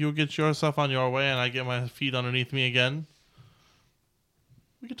after you get yourself on your way and I get my feet underneath me again,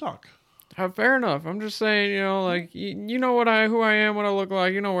 we could talk. Fair enough. I'm just saying, like, you know who I am, what I look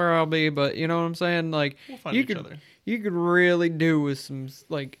like, you know where I'll be, but you know what I'm saying? Like, We'll find each other. You could really do with some,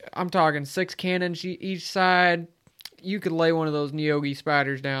 like, I'm talking 6 cannons each side. You could lay one of those Neogi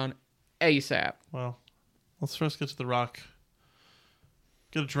spiders down ASAP. Well, let's first get to the rock.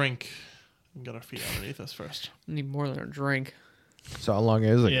 Get a drink. And get our feet underneath us first. I need more than a drink. So how long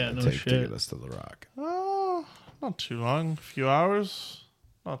is it Yeah, going to no take to shit. get us to the rock? Not too long. A few hours.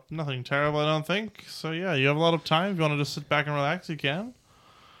 Nothing terrible, I don't think. So, yeah, you have a lot of time. If you want to just sit back and relax, you can.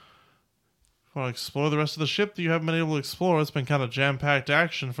 If you want to explore the rest of the ship that you haven't been able to explore, it's been kind of jam-packed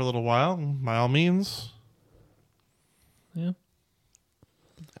action for a little while. By all means. Yeah.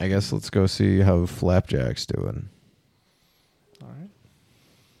 I guess let's go see how Flapjack's doing. All right.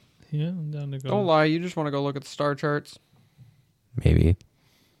 Yeah, I'm down to go. Don't lie, you just want to go look at the star charts. Maybe.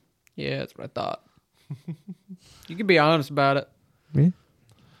 Yeah, that's what I thought. You can be honest about it. Yeah.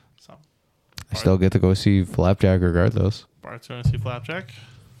 So, I still get to go see Flapjack regardless. Bart's going to see Flapjack.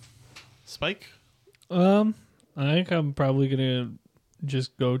 Spike? I think I'm probably gonna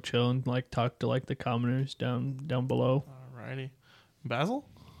just go chill and like talk to like the commoners down below. Alrighty. Basil?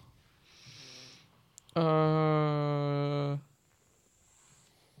 Caught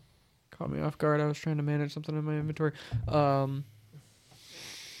me off guard. I was trying to manage something in my inventory. Oh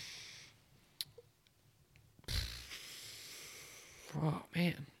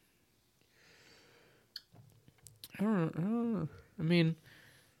man, I don't know. I mean,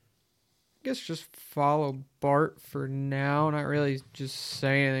 I guess just follow Bart for now. Not really just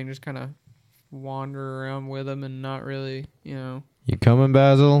say anything. Just kind of wander around with him and not really, You coming,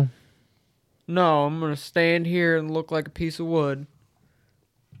 Basil? No, I'm gonna stand here and look like a piece of wood.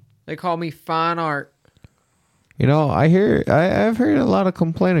 They call me fine art. I've heard a lot of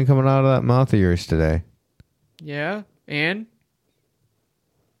complaining coming out of that mouth of yours today. Yeah, and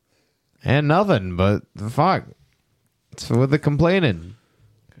And nothing, but the fuck. It's with the complaining.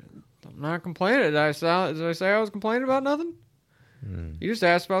 I'm not complaining. Did I say I was complaining about nothing? You just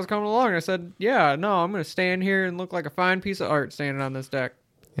asked if I was coming along. And I said, yeah, no, I'm going to stand here and look like a fine piece of art standing on this deck.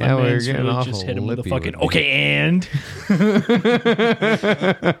 Yeah, My we're man's getting really awful just hit him with a lippy fucking me. okay and.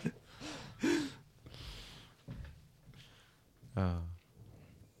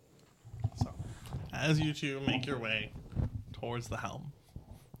 So, as you two make your way towards the helm,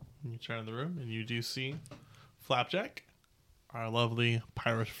 you turn the room and you do see Flapjack, our lovely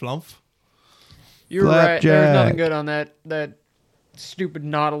pirate Flumph. You're right. There's Flapjack. nothing good on that stupid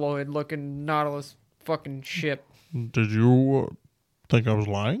nautiloid looking Nautilus fucking ship. Did you think I was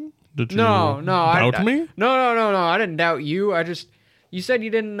lying? Did you No, doubt me? No. I didn't doubt you. You said you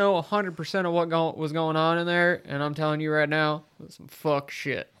didn't know 100% of what was going on in there, and I'm telling you right now, it's some fuck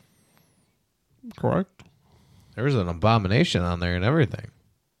shit. Correct. There was an abomination on there and everything.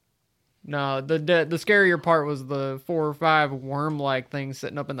 No, the scarier part was the 4 or 5 worm-like things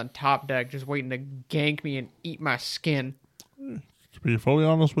sitting up in the top deck, just waiting to gank me and eat my skin. To be fully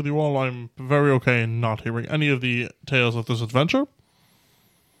honest with you all, I'm very okay not hearing any of the tales of this adventure.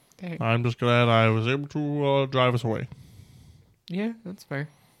 Dang. I'm just glad I was able to drive us away. Yeah, that's fair.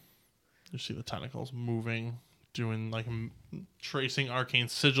 You see the tentacles moving, doing like tracing arcane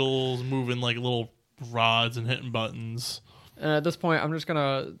sigils, moving like little rods and hitting buttons. At this point, I'm just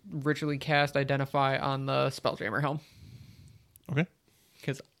gonna ritually cast Identify on the Spelljammer helm Okay.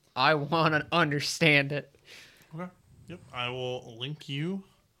 because I want to understand it. Okay. Yep. I will link you,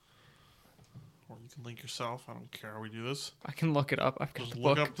 or you can link yourself. I don't care how we do this. I can look it up. I've got Just the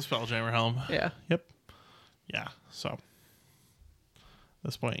look book. up the Spelljammer helm. Yeah. Yep. Yeah. So at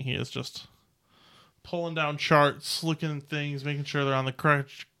this point, he is just pulling down charts, looking at things, making sure they're on the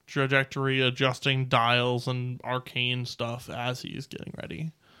correct trajectory, adjusting dials and arcane stuff as he's getting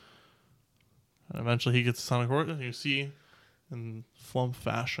ready. And eventually he gets on a court, and you see in Flump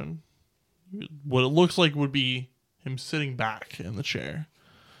fashion what it looks like would be him sitting back in the chair.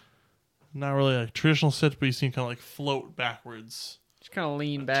 Not really a traditional sit, but you see him kind of like float backwards. Just kind of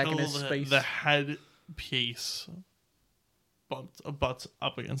lean back in Until his space. The head piece butts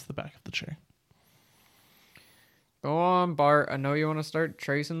up against the back of the chair. Go on, Bart. I know you want to start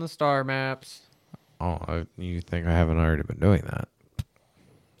tracing the star maps. Oh, you think I haven't already been doing that?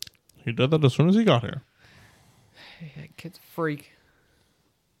 He did that as soon as he got here. Hey, that kid's a freak.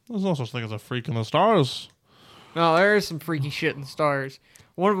 There's no such thing as a freak in the stars. No, there is some freaky shit in the stars.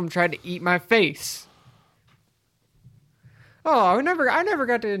 One of them tried to eat my face. Oh, I never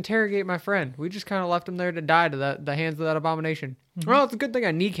got to interrogate my friend. We just kind of left him there to die to the hands of that abomination. Well, it's a good thing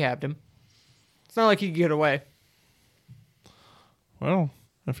I kneecapped him. It's not like he could get away. Well,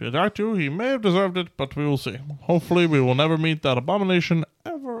 if you attacked you, he may have deserved it, but we will see. Hopefully, we will never meet that abomination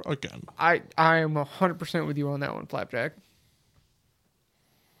ever again. I am 100% with you on that one, Flapjack.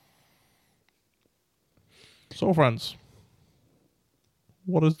 So, friends,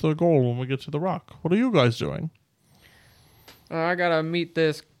 what is the goal when we get to the rock? What are you guys doing? I gotta meet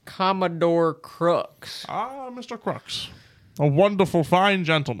this Commodore Crooks. Ah, Mr. Crux. A wonderful, fine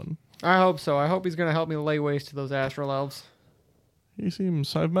gentleman. I hope so. I hope he's gonna help me lay waste to those astral elves. He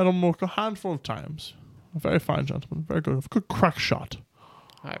seems, I've met him a handful of times. A very fine gentleman. Very good. A good crack shot.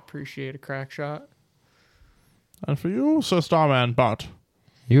 I appreciate a crack shot. And for you, Sir Starman, but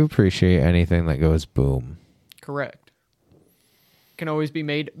You appreciate anything that goes boom. Correct. Can always be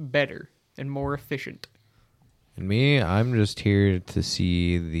made better and more efficient. And me, I'm just here to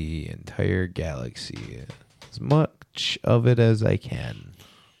see the entire galaxy. As much of it as I can.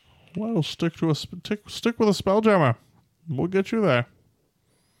 well, stick with a spelljammer. We'll get you there.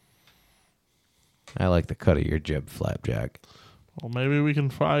 I like the cut of your jib, Flapjack. Well, maybe we can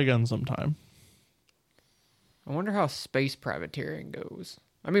try again sometime. I wonder how space privateering goes.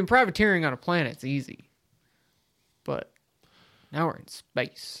 I mean, privateering on a planet's easy. But now we're in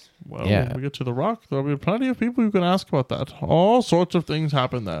space. Well, Yeah. when we get to the rock, there'll be plenty of people who can ask about that. All sorts of things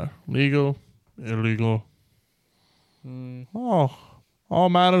happen there. Legal, illegal. Oh, all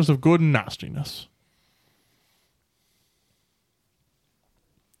matters of good and nastiness.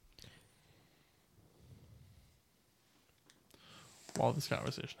 While this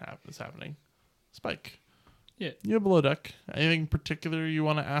conversation is happening, Spike, Yeah. you have below deck. Anything particular you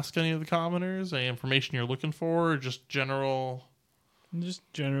want to ask any of the commoners? Any information you're looking for, or just general? I'm just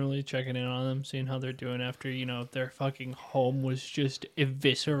generally checking in on them, seeing how they're doing after, their fucking home was just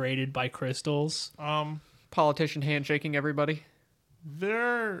eviscerated by crystals. Politician handshaking everybody.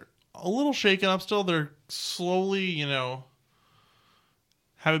 They're a little shaken up still. They're slowly, have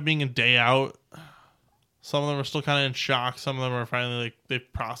it being a day out. Some of them are still kind of in shock. Some of them are finally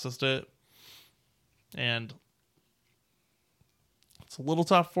they've processed it. And it's a little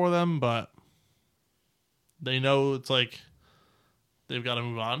tough for them, but they know it's they've got to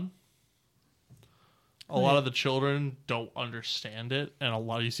move on. A lot of the children don't understand it, and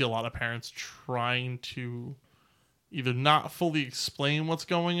you see a lot of parents trying to either not fully explain what's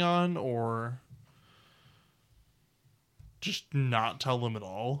going on or just not tell them at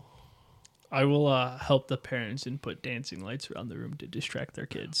all. I will help the parents and put dancing lights around the room to distract their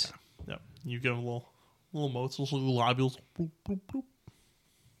kids. Yep. You give them little motes, little globules. Boop, boop, boop.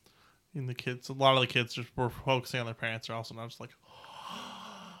 And a lot of the kids just were focusing on their parents are also not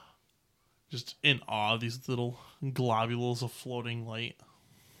just in awe of these little globules of floating light.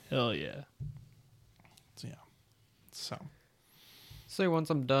 Hell yeah. So, yeah. So once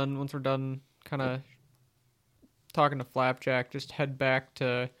we're done kind of talking to Flapjack, just head back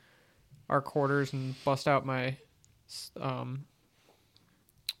to our quarters and bust out my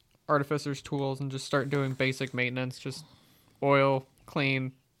artificer's tools and just start doing basic maintenance. Just oil,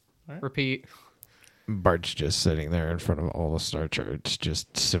 clean, Alright. repeat. Bart's just sitting there in front of all the star charts,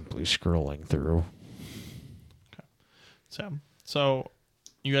 just simply scrolling through. So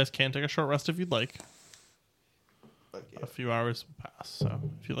you guys can take a short rest if you'd like. A few hours will pass. So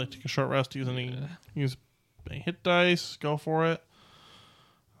if you'd like to take a short rest, use any hit dice, go for it.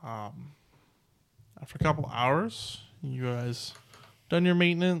 After a couple hours, you guys done your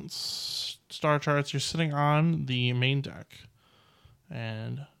maintenance, star charts. You're sitting on the main deck,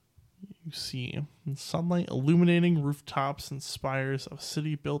 and you see sunlight illuminating rooftops and spires of a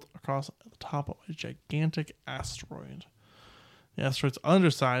city built across the top of a gigantic asteroid. The asteroid's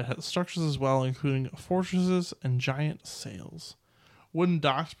underside has structures as well, including fortresses and giant sails. Wooden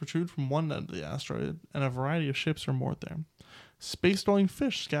docks protrude from one end of the asteroid, and a variety of ships are moored there. Space-dwelling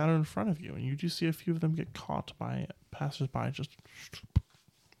fish scatter in front of you, and you do see a few of them get caught by passers-by, just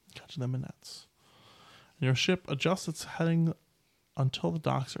catching them in nets. And your ship adjusts its heading until the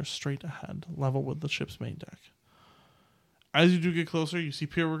docks are straight ahead, level with the ship's main deck. As you do get closer, you see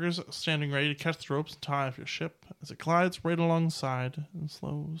pier workers standing ready to catch the ropes and tie off your ship as it glides right alongside and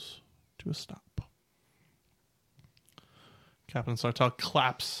slows to a stop. Captain Sartell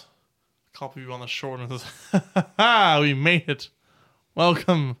claps a couple of you on the shoulder and says, "Ha ha! We made it!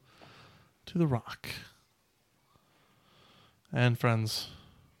 Welcome to the rock." And friends,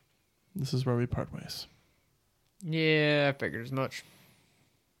 this is where we part ways. Yeah, I figured as much.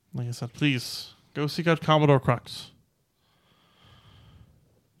 Like I said, please go seek out Commodore Crux.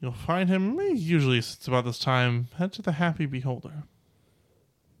 You'll find him, usually it's about this time, head to the Happy Beholder.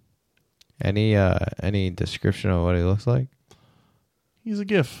 Any description of what he looks like? He's a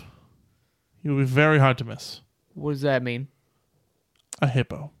GIF. He will be very hard to miss. What does that mean? A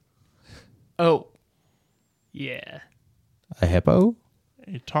hippo. Oh, Yeah. A hippo?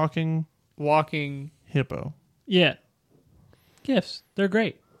 A talking walking. hippo. Yeah. Gifts. They're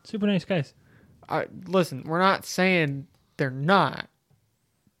great. Super nice guys. Listen, we're not saying they're not.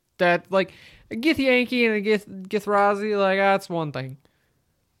 That, like, a Githyanki and a Githrazi, like, that's one thing.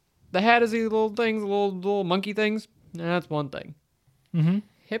 The Hattersy little things, little monkey things, that's one thing. Mm-hmm.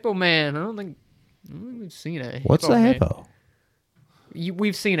 Hippo Man, I don't think we've seen a hippo. What's a man. hippo?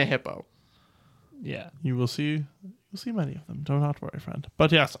 We've seen a hippo. Yeah. You will see. You'll see many of them. Don't have to worry, friend.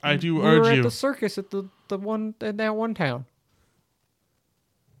 But yes, I do We urge were you. at the circus at the one in that one town.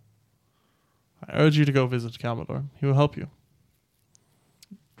 I urge you to go visit Calmador. He will help you.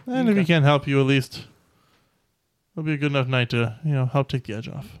 And if Okay. he can't help you, at least it'll be a good enough night to, help take the edge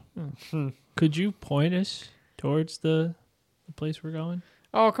off. Could you point us towards the place we're going?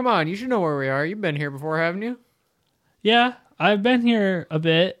 Oh, come on. You should know where we are. You've been here before, haven't you? Yeah, I've been here a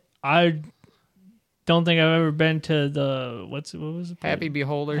bit. I don't think I've ever been to the what was it? Happy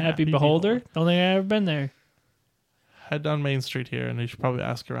Beholder. Happy Happy Beholder. Beholder. Don't think I've ever been there. Head down Main Street here, and you should probably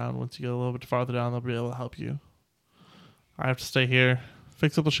ask around. Once you get a little bit farther down, they'll be able to help you. I have to stay here,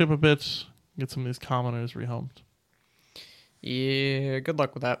 fix up the ship a bit, get some of these commoners rehomed. Yeah, good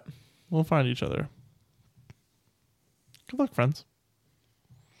luck with that. We'll find each other. Good luck, friends.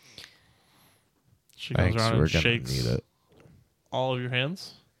 She goes Thanks, around we're and gonna shakes need it. all of your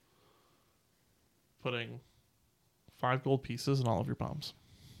hands, putting 5 gold pieces in all of your palms.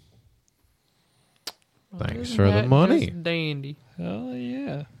 Thanks Isn't for the that money. just dandy. Hell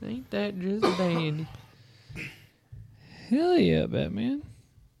yeah. Ain't that just dandy? Hell yeah, Batman.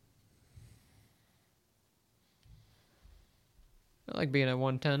 I like being at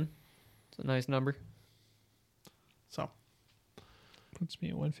 110. It's a nice number. So, Puts me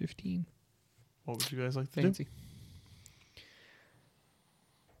at 115. what would you guys like to Fancy.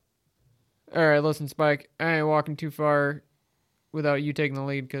 All right, listen, Spike. I ain't walking too far without you taking the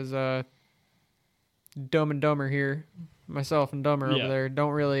lead because Dumb and Dumber here, myself and Dumber Yeah. over there,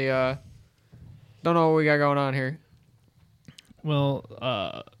 don't really don't know what we got going on here.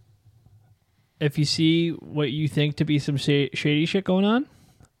 Well, if you see what you think to be some shady shit going on,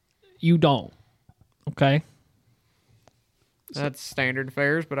 you don't. Okay? That's standard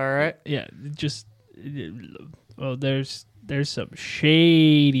fares, but all right. Yeah, just well, there's some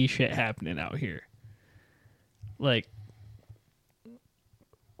shady shit happening out here. Like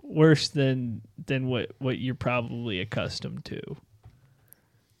worse than what you're probably accustomed to.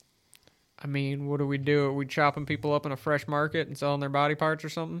 I mean, what do? Are we chopping people up in a fresh market and selling their body parts or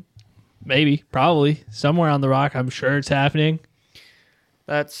something? Maybe, probably somewhere on the rock. I'm sure it's happening.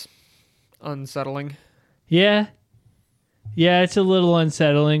 That's unsettling. Yeah, it's a little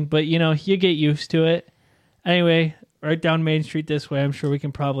unsettling, but you get used to it. Anyway, right down Main Street this way. I'm sure we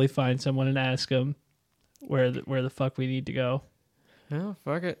can probably find someone and ask them where the fuck we need to go. Yeah,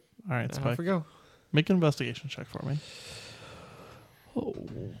 fuck it. do? All right, Off Spike. we go. Make an investigation check for me.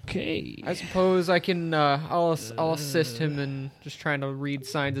 Okay. I suppose I can. I'll assist him in just trying to read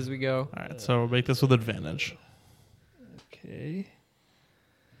signs as we go. All right, so make this with advantage. Okay.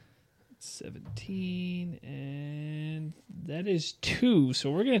 17, and that is 2. So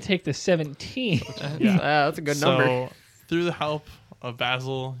we're gonna take the 17. That's a good number. So, through the help of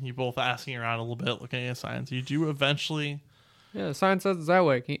Basil, you both asking around a little bit, looking at signs, you do eventually Yeah, the sign says it's that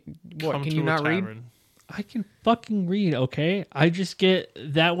way. Can come you to a not read? tavern. I can fucking read, okay? I just get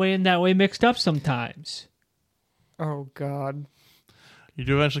that way and that way mixed up sometimes. Oh God. You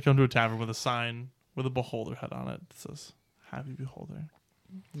do eventually come to a tavern with a sign with a beholder head on it that says "Happy Beholder."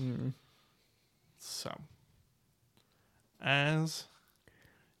 So, as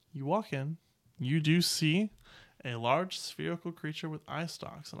you walk in, you do see a large spherical creature with eye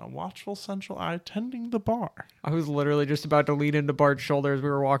stalks and a watchful central eye tending the bar. I was literally just about to lean into Bart's shoulder as we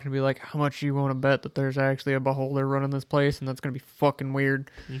were walking to be like, how much do you want to bet that there's actually a beholder running this place and that's going to be fucking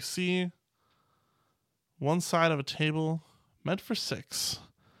weird? You see one side of a table meant for 6,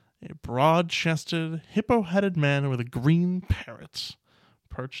 a broad-chested, hippo-headed man with a green parrot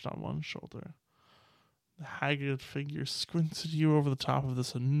perched on one shoulder. The haggard figure squints at you over the top of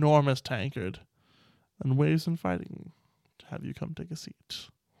this enormous tankard and waves inviting to have you come take a seat.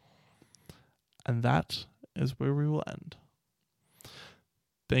 And that is where we will end.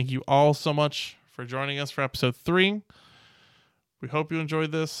 Thank you all so much for joining us for episode 3. We hope you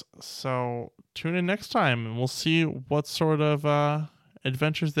enjoyed this, so tune in next time and we'll see what sort of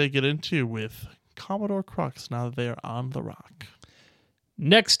adventures they get into with Commodore Crux now that they are on the rock.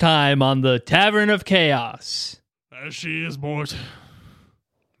 Next time on the Tavern of Chaos. There she is, Mort.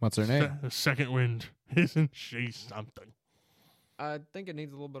 What's her name? The second wind. Isn't she something? I think it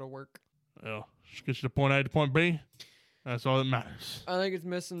needs a little bit of work. Well, just get you to point A to point B. That's all that matters. I think it's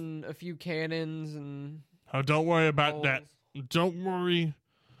missing a few cannons and. Oh, don't worry about Holes. that. Don't worry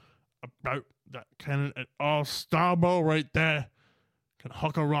about that cannon at all. Starbow right there can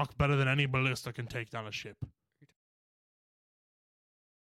huck a rock better than any ballista can take down a ship.